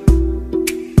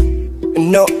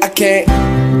 No, I can't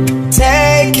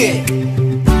take it.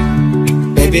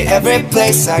 Baby, every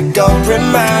place I go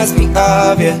reminds me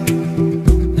of you.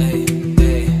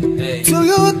 Do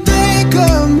you think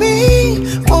of me,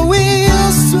 what we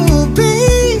used to be?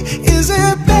 Is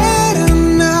it better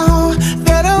now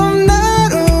that I'm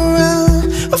not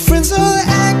around? Our friends are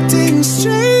acting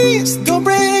strange, don't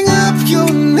bring up your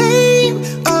name.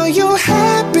 Are you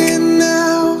happy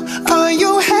now? Are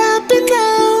you happy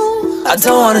now? I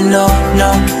don't wanna know,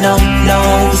 no, no, no,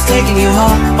 who's taking you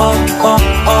home, oh, oh,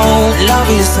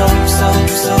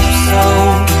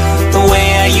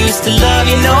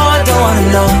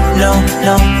 know, no,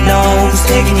 no, no, who's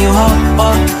taking you home,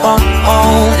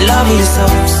 loving you so,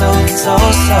 so, so,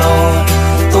 so,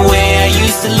 the way I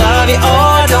used to love you.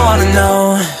 Oh, I don't wanna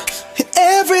know.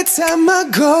 Every time I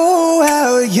go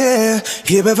out, yeah,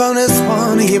 hear it from this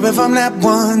one, hear it from that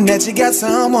one, that you got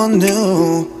someone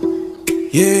new.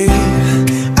 Yeah,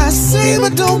 I say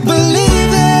but don't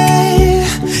believe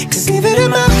it, 'cause even in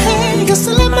my head, you're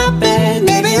still in my bed.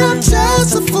 Maybe I'm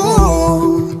just a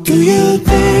fool. Do you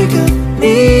think of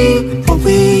me, what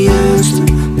we used to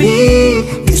be?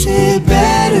 Is it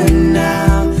better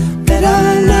now that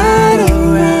I'm not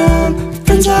around?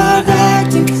 Friends are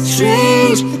acting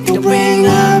strange, they bring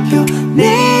up your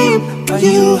name. Are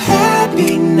you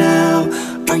happy now?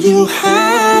 Are you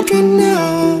happy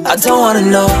now? I don't wanna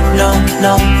know, no,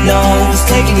 no, no, who's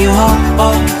taking you home,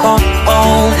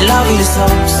 loving you so,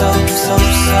 so, so,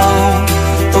 so,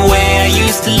 the way I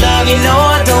used to love you. No,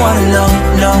 I don't wanna know,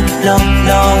 no, no,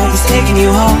 no, who's taking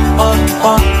you home,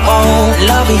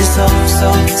 loving you so, so,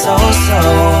 so, so,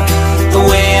 the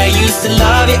way I used to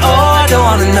love you. Oh, I don't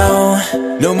wanna know.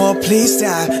 No more please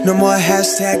stop, no more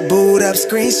hashtag booed up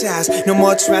screenshots, no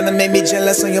more trying to make me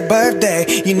jealous on your birthday.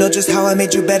 You know just how I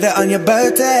made you better on your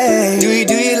birthday. Do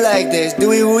you like this? Do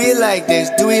we like this?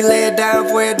 Do we lay it down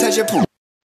for you, touch your poop?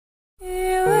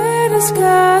 Where the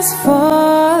sky's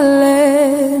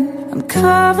falling, I'm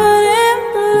covered in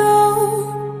blue.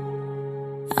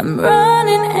 I'm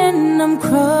running and I'm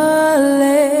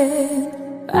crawling,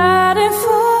 fighting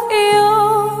for you.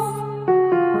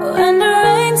 When the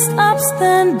rain stops,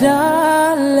 then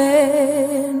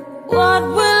darling, what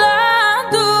will I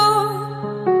do?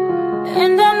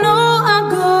 And I know I'll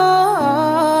go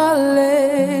all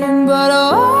in, but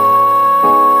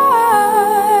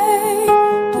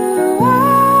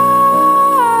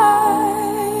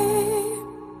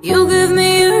you give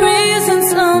me a reason,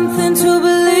 something to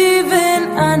believe in.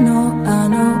 I know, I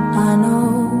know, I know.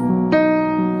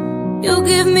 You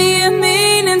give me a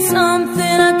meaning,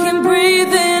 something I can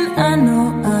breathe in. I know,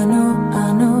 I know, I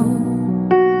know.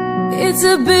 It's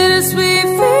a bittersweet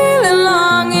feeling,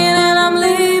 longing, and I'm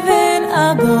leaving. I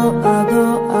go, I go,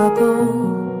 I go,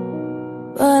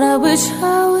 but I wish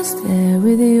I was there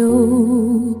with you.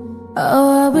 Oh,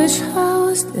 I wish I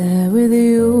was there with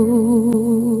you.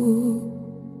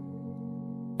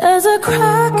 There's a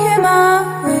crack in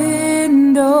my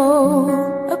window,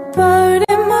 a bird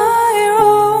in my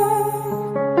room,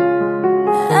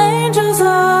 angels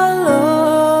all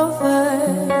over,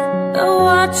 they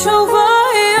watch over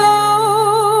you.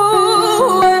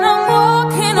 When I'm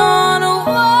walking on the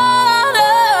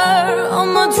water, all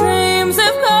my dreams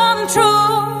have come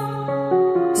true.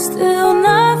 Still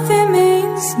nothing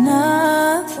means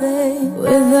nothing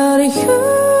without you.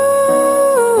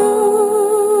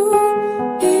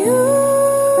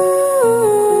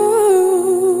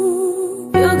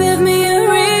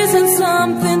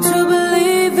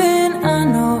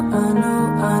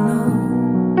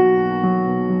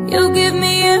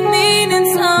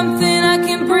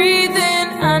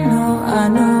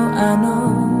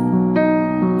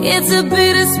 It's a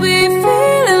bittersweet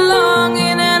feeling,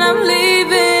 longing, and I'm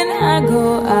leaving. I go,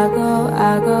 I go,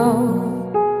 I go.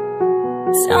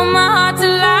 Tell my heart to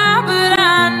lie, but I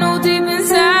know deep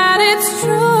inside it's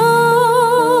true.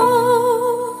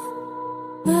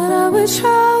 That I wish I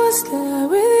was there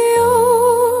with you.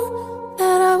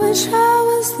 That I wish I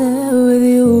was there with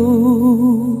you.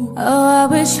 Oh, I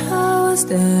wish I was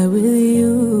there with you.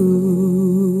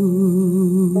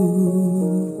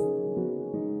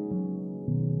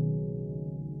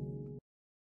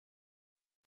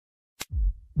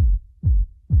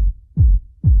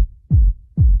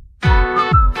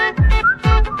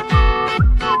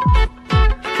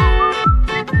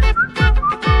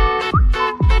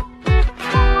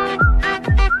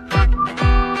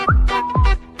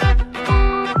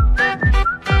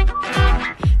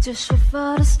 Just shoot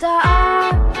for the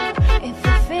start, if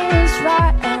it feels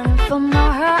right, and if I'm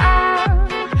not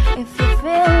hurt, if you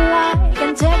feel like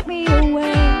and take me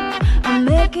away, I'll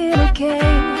make it okay.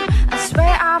 I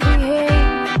swear I'll be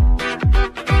here.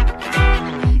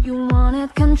 You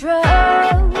wanted control,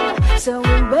 so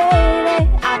we waited.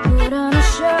 I put on a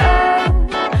show,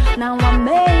 now I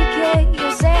make it.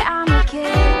 You say I'm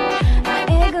okay, my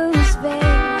ego is big,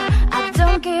 I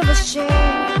don't give a shit.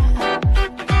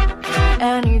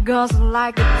 And it goes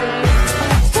like a thing.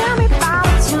 Tell me about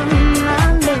the time I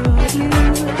love you.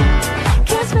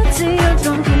 Kiss me till you're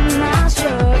drunk and I'll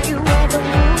show you where the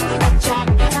moves. Jack,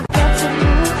 I've got to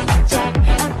move. Jack,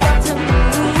 I've got to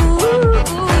move.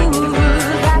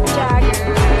 That Jagger,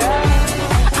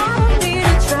 I don't need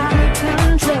to try to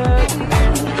control you.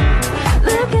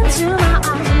 Look into my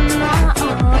eyes and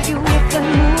now you can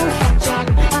move. Jack,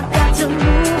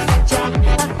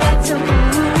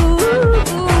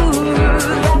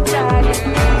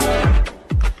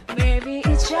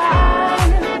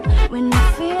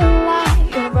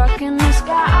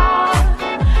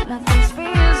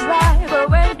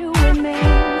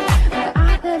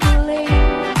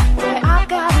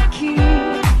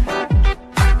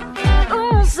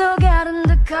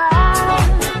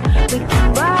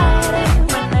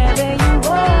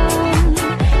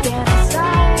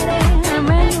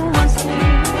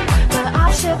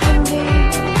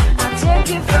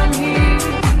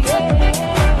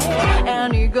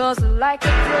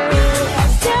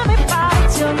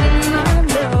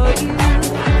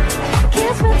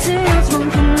 to your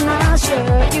drunk and I'll show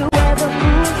you where the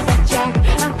moves like Jack.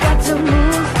 I've got to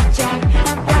move like Jack.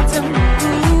 I've got to move.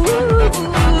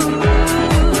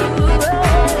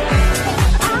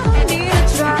 I don't need to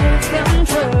try to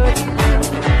control you.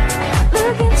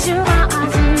 Look into my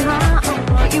eyes and I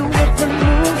want you with the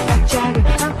moves like Jack.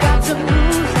 I've got to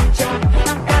move like Jack.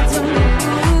 I've got to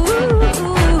move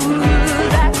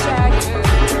like Jack.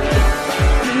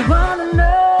 You wanna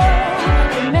know,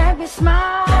 you make me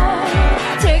smile.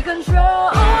 Take control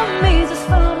of me just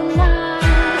for tonight.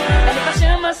 And if I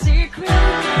share my secret,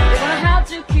 you're gonna have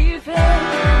to keep it.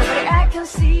 Nobody I can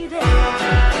see that.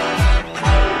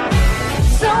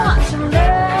 So much to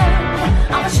learn,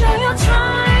 I'ma show you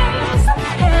tries.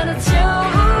 And it's you,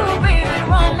 baby,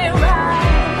 want me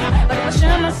right. But if I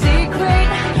share my secret,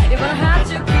 you're gonna have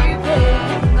to keep it.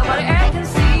 Nobody I can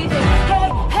see that. Hey,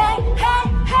 hey, hey,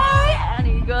 hey. And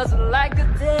he goes like a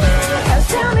day.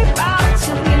 Tell me about it,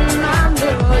 tell me and I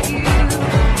know you.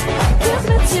 Kiss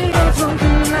me to your drunk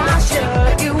and I'll show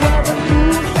you where the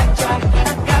moves like Jack.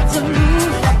 I've got to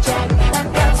move like Jack. I've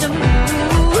got to move.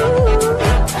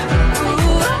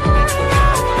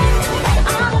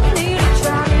 I don't need to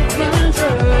try to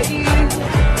control you.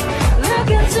 Look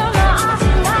into my eyes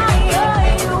and I hear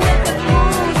you with the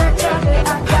moves like Jack.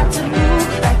 I've got to move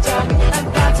like Jack. I've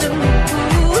got to move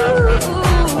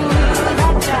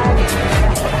like Jack.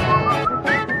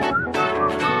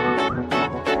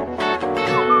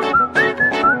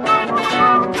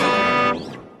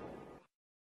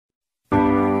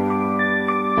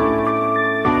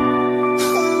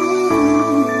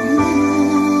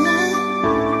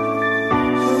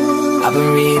 I've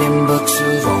been reading books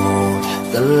of old,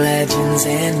 the legends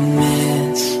and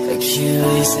myths,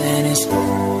 Achilles and his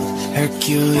gold,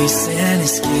 Hercules and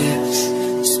his gifts,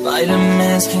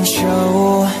 Spider-Man's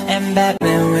control, and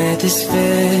Batman with his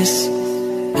fists.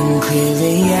 And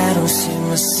clearly I don't see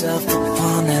myself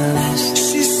upon that list.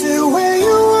 She said, where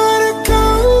you wanna go?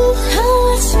 How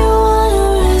much you wanna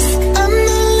risk? I'm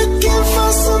not looking for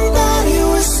somebody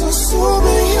with some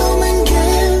superhuman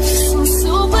gifts, Some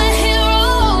superhero.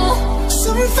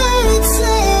 some fairy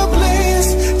tale bliss,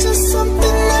 just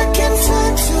something I can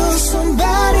turn to,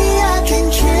 somebody I can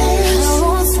kiss. I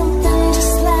want something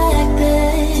just like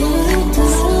this.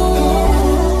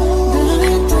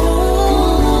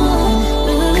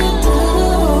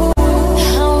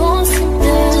 I want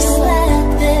something just like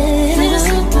this.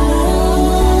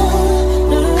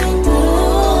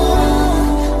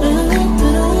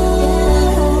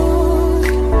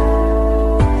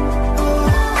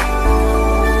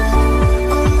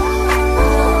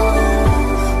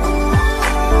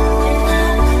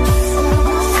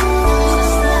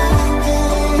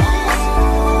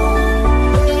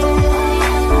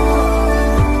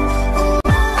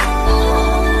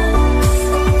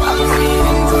 I've been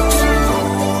reading books of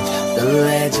old, the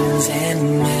legends and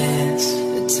myths,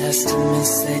 the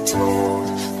testaments they told,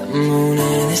 the moon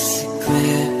and its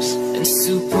eclipse, and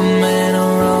Superman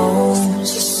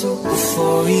arose, a suit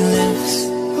before he lives.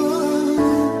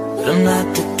 But I'm not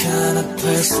the kind of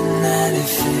person that it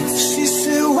fits. She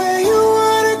said, where you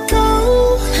wanna go?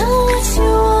 How much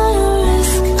you wanna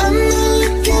risk? I'm not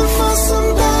looking for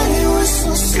somebody with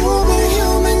some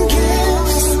superhuman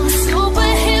gifts, Some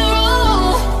superhero.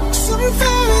 some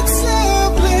fairy tale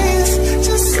bliss,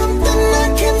 just something I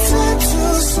can turn to,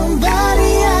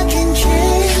 somebody I can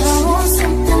kiss. I want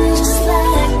something just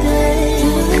like this.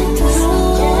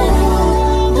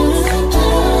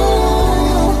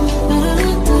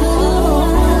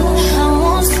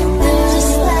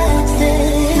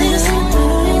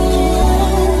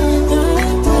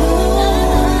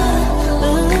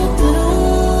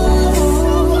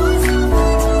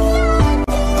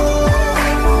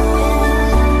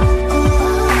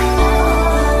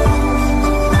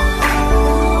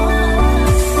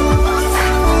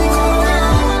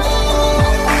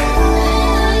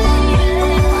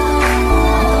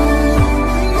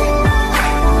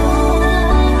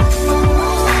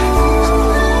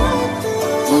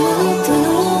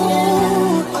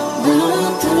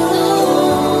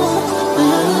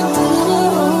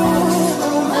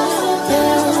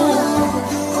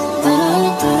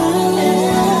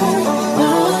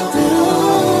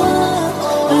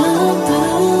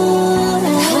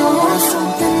 I want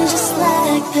something just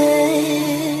like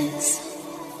this.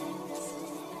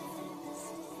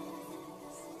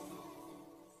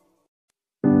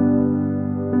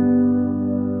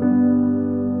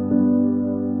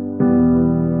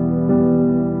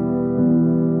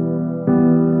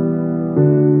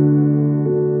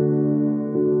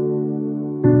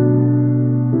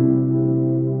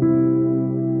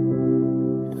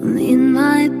 in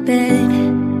my bed,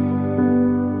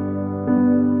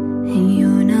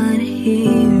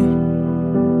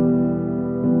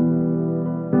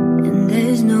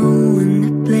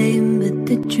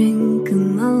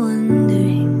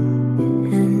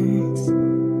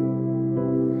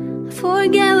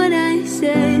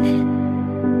 said.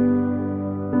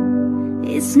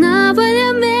 It's not what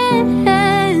I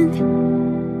meant,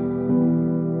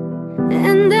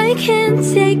 and I can't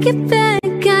take it back.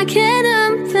 I can't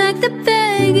unpack the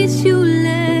baggage you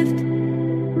left.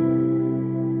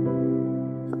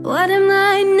 What am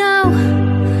I now?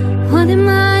 What am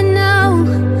I now?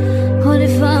 What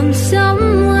if I'm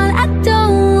someone I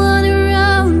don't want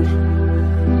around?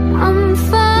 I'm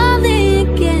falling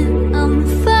again, I'm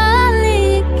falling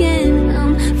again,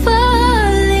 I'm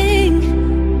falling.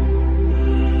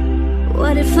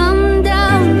 What if I'm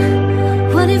down?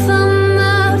 What if I'm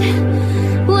out?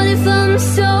 What if I'm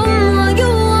someone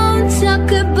you won't talk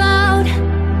about?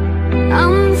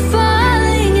 I'm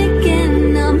falling again,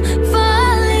 I'm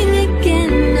falling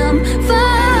again, I'm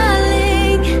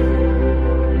falling.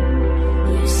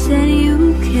 You said you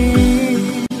care,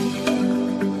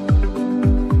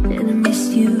 and I miss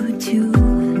you too.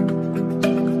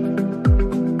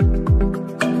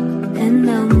 And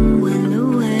I'm well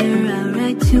aware I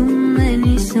write too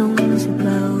many songs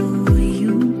about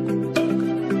you.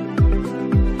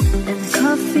 And the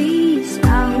coffee's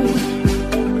out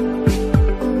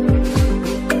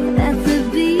at the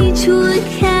Beachwood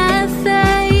Cafe,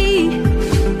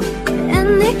 and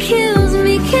it kills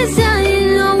me 'cause I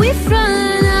know we've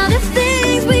run out of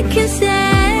things we can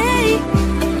say.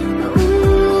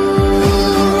 Ooh,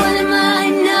 what am I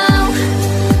now?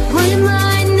 What am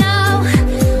I now?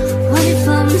 What if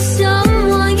I'm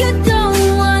someone you don't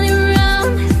want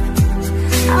around?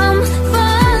 I'm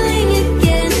falling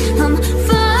again, I'm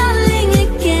falling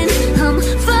again, I'm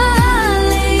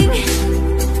falling.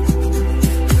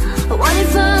 What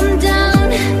if I'm down?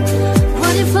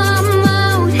 What if I'm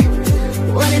out?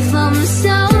 What if I'm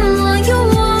someone you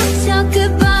won't talk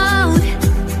about?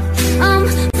 I'm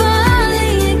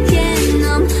falling again,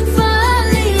 I'm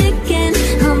falling again,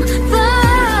 I'm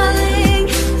falling.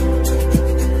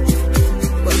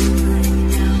 What am I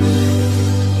now?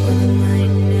 What am I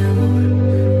now?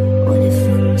 What if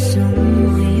I'm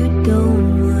someone you don't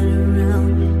want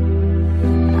around?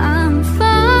 I'm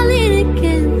falling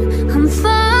again, I'm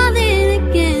falling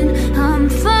again, I'm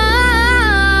falling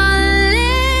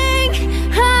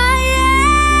higher.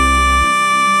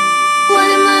 What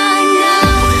am I now?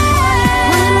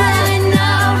 What am I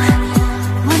now?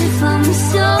 What if I'm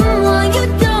someone you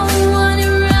don't want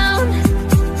around?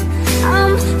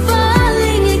 I'm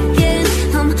falling again,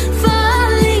 I'm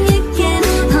falling again,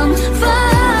 I'm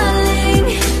falling.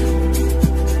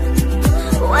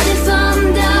 What if I'm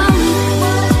down?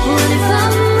 What if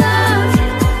I'm out?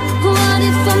 What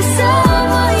if I'm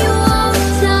someone you won't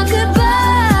talk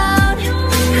about?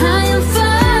 I am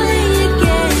falling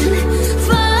again,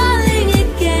 falling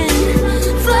again,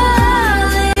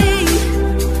 falling.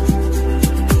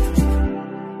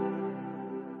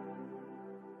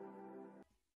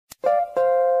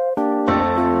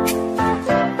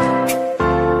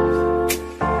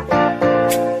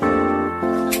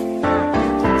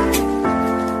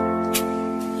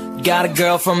 Got a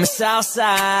girl from the south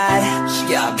side, she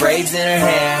got braids in her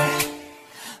hair.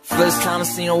 First time I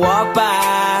seen her walk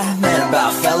by, man,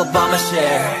 about fell up on my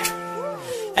chair.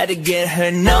 Had to get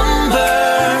her number,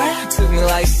 took me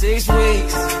like 6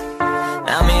 weeks.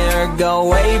 Now me and her go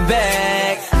way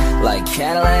back, like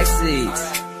Cadillac seats.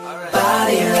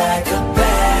 Body like a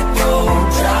back road,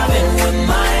 driving with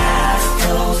my eyes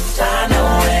closed. I know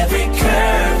every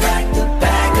curve like the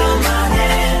back of my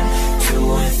hand. 2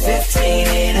 and 15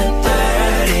 in a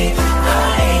 30, I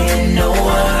ain't in no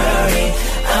hurry.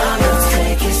 I'ma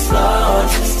take it slow,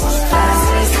 just as fast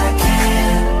as I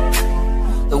can.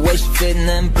 The way she fit in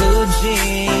them blue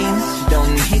jeans, she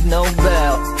don't need no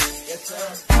belt,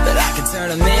 but I can turn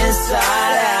them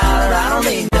inside out, I don't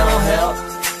need no help.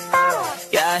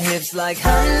 Got hips like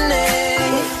honey,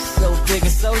 so big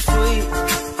and so sweet.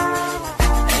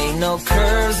 Ain't no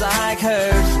curves like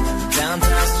hers in the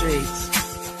downtown streets.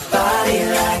 Body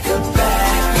like a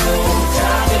back road,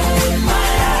 driving with my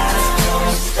eyes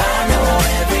closed. I know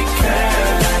every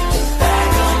curve like the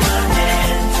back of my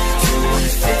hand. 2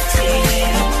 and 15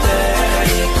 in a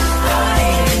 30, I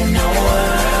ain't in no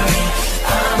hurry.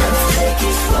 I'ma take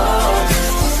it slow,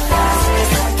 just as fast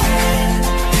as I can.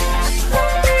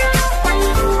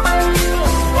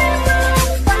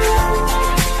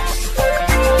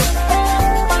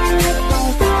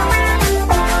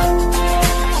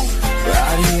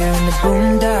 Right here in the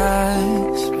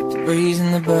boondocks, with the breeze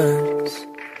and the birds,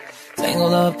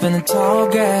 tangled up in the tall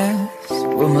grass,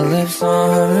 with my lips on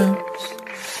hers.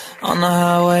 On the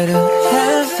highway to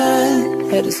heaven,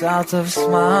 headed south of a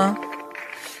smile.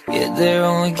 Get there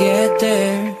when we get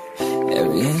there,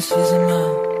 every inch is a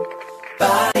mile.